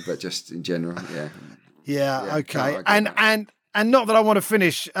by him, but just in general. Yeah, okay. And not that I want to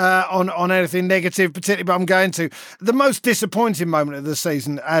finish on anything negative, particularly, but I'm going to. The most disappointing moment of the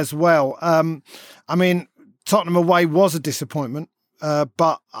season as well. Tottenham away was a disappointment,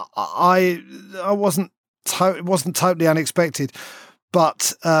 but I wasn't. It wasn't totally unexpected,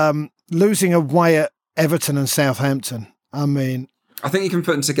 but losing away at Everton and Southampton. I think you can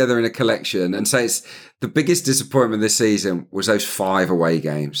put them together in a collection and say it's the biggest disappointment this season was those 5 away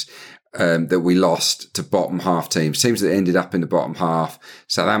games. That we lost to bottom half teams that ended up in the bottom half: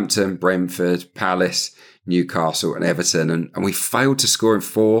 Southampton, Brentford, Palace, Newcastle, and Everton, and we failed to score in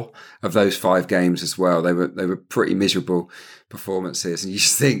 4 of those 5 games as well. They were pretty miserable performances, and you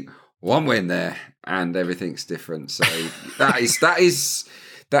just think 1 win there and everything's different. So that is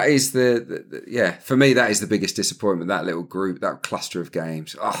the for me, that is the biggest disappointment. That little group, that cluster of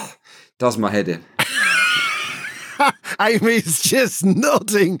games, does my head in. Amy's just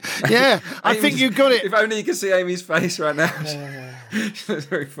nodding. Yeah, I think you got it. If only you could see Amy's face right now. She's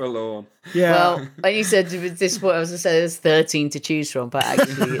very forlorn. Yeah. Well, when you said this, what I was going to say, there's 13 to choose from, but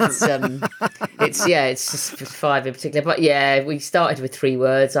actually it's just 5 in particular. But yeah, we started with 3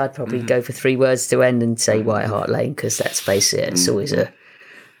 words. I'd probably go for 3 words to end and say White Hart Lane, because let's face it, it's always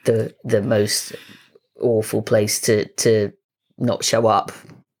the most awful place to not show up.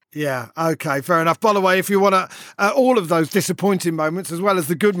 Yeah, okay, fair enough. By the way, if you want to, all of those disappointing moments, as well as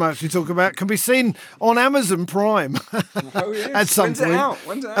the good moments we talk about, can be seen on Amazon Prime at some When's point. it out?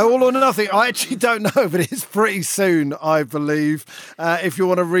 When's it out? All or Nothing. I actually don't know, but it's pretty soon, I believe. If you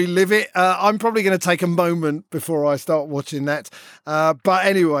want to relive it, I'm probably going to take a moment before I start watching that. But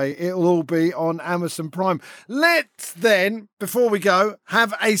anyway, it'll all be on Amazon Prime. Let's then, before we go,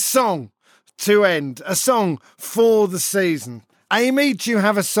 have a song to end. A song for the season. Amy, do you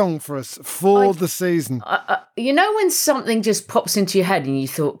have a song for us for the season? You know when something just pops into your head and you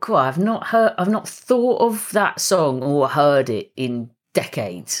thought, "God, I've not thought of that song or heard it in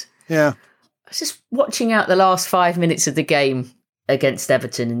decades." Yeah. I was just watching out the last 5 minutes of the game against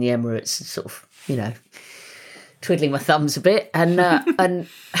Everton in the Emirates, sort of, twiddling my thumbs a bit, and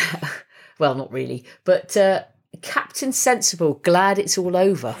well, not really, but Captain Sensible, Glad It's All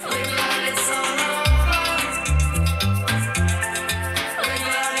Over.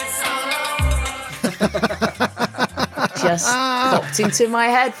 Just popped into my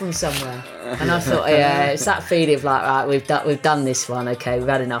head from somewhere, and I thought, yeah, it's that feeling of like, right, we've done this one. Okay, we've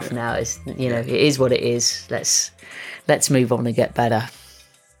had enough now. It's it is what it is. Let's move on and get better.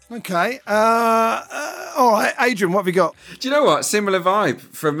 Okay. All right, Adrian, what have you got? Do you know what? Similar vibe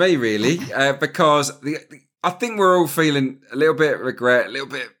from me, really, because I think we're all feeling a little bit of regret, a little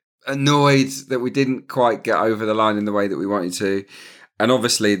bit annoyed that we didn't quite get over the line in the way that we wanted to. And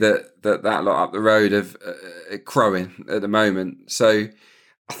obviously that lot up the road of crowing at the moment. So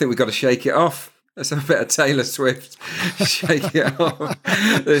I think we've got to shake it off. That's a bit of Taylor Swift. Shake it off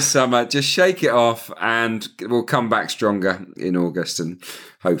this summer. Just shake it off, and we'll come back stronger in August and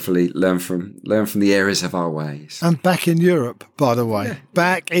hopefully learn from the errors of our ways. And back in Europe, by the way. Yeah.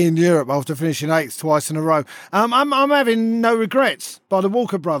 Back in Europe after finishing 8th twice in a row. I'm having no regrets by the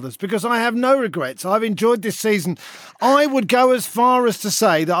Walker brothers, because I have no regrets. I've enjoyed this season. I would go as far as to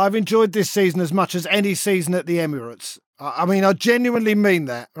say that I've enjoyed this season as much as any season at the Emirates. I mean, I genuinely mean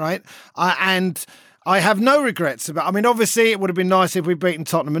that, right? And I have no regrets about. I mean, obviously, it would have been nice if we'd beaten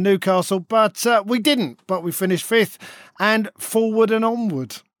Tottenham and Newcastle, but we didn't. But we finished 5th, and forward and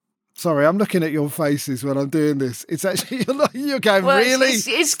onward. Sorry, I'm looking at your faces when I'm doing this. It's actually, you're going, well, really?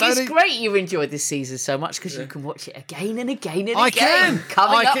 It's great you enjoyed this season so much, because you can watch it again and again and again. I can.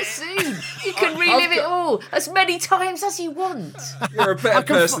 Coming up soon. You can relive it all as many times as you want. You're a better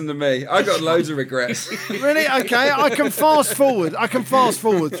person than me. I got loads of regrets. Really? Okay, I can fast forward.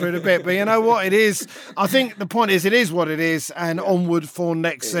 Through the bit, but you know what it is? I think the point is, it is what it is, and onward for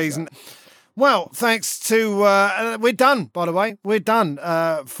next season. Well, thanks to... we're done, by the way. We're done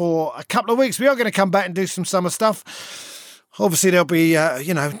for a couple of weeks. We are going to come back and do some summer stuff. Obviously, there'll be,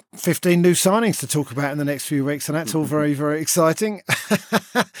 15 new signings to talk about in the next few weeks, and that's all very, very exciting.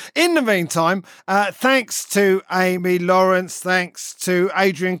 In the meantime, thanks to Amy Lawrence, thanks to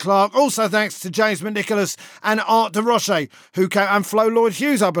Adrian Clark, also thanks to James McNicholas and Art de Roche, who came, and Flo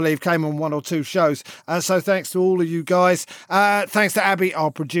Lloyd-Hughes, I believe, came on 1 or 2 shows. So thanks to all of you guys. Thanks to Abby,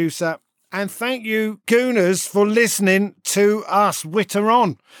 our producer. And thank you, Gooners, for listening to us witter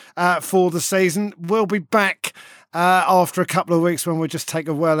on for the season. We'll be back after a couple of weeks when we just take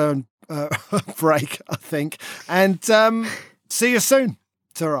a well-earned break, I think. And see you soon.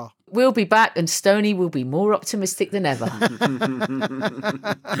 Ta-ra. We'll be back, and Stoney will be more optimistic than ever.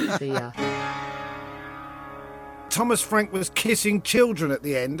 See ya. Thomas Frank was kissing children at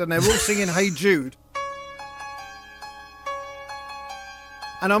the end, and they're all singing Hey Jude.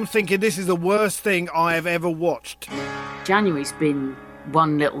 And I'm thinking, this is the worst thing I have ever watched. January's been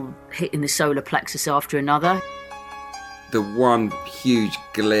one little hit in the solar plexus after another. The one huge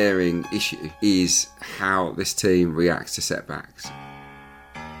glaring issue is how this team reacts to setbacks.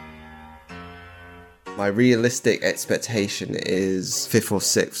 My realistic expectation is 5th or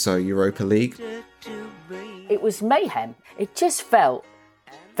 6th, so Europa League. It was mayhem. It just felt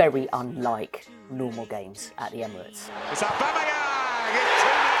very unlike normal games at the Emirates. It's Aubameyang! It's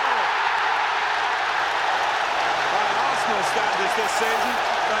 2-0! By Arsenal standards this season,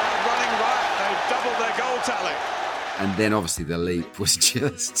 they're running riot. They've doubled their goal tally. And then obviously the leap was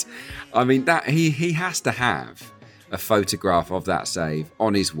just... I mean, that he has to have a photograph of that save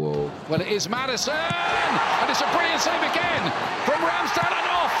on his wall. Well, it is Maddison! And it's a brilliant save again from Ramsdale and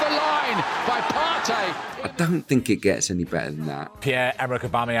off the line by Partey. I don't think it gets any better than that. Pierre-Emerick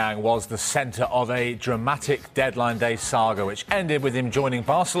Aubameyang was the centre of a dramatic deadline day saga, which ended with him joining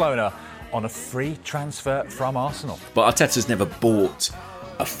Barcelona on a free transfer from Arsenal. But Arteta's never bought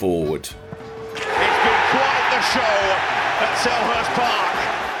a forward. It's been quite the show at Selhurst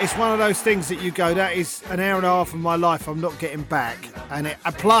Park. It's one of those things that you go, that is an hour and a half of my life I'm not getting back. And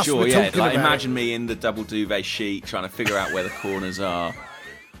plus, sure, we're yeah, talking like about imagine me in the double duvet sheet trying to figure out where the corners are.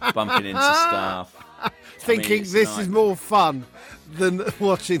 bumping into staff. Thinking this is more fun than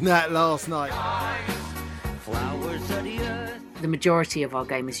watching that last night. The majority of our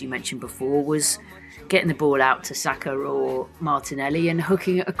game, as you mentioned before, was getting the ball out to Saka or Martinelli and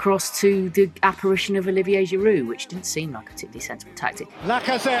hooking it across to the apparition of Olivier Giroud, which didn't seem like a particularly sensible tactic.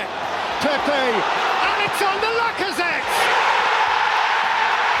 Lacazette, Pepe, and it's on the Lacazette!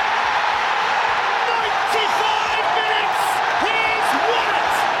 95 minutes! He's won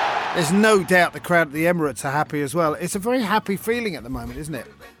it! There's no doubt the crowd at the Emirates are happy as well. It's a very happy feeling at the moment, isn't it?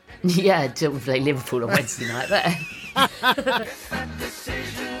 Yeah, until we play Liverpool on Wednesday night there.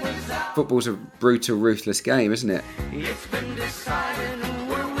 Football's a brutal, ruthless game, isn't it?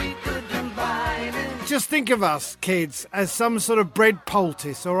 Just think of us, kids, as some sort of bread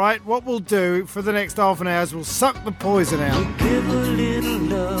poultice, all right? What we'll do for the next half an hour is we'll suck the poison out. Give a little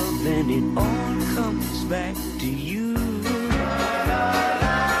love and it all comes back to you. You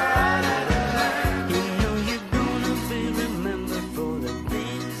know you're gonna be remembered for the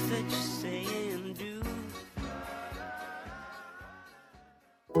things that you say and do.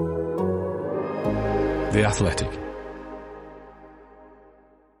 The Athletic.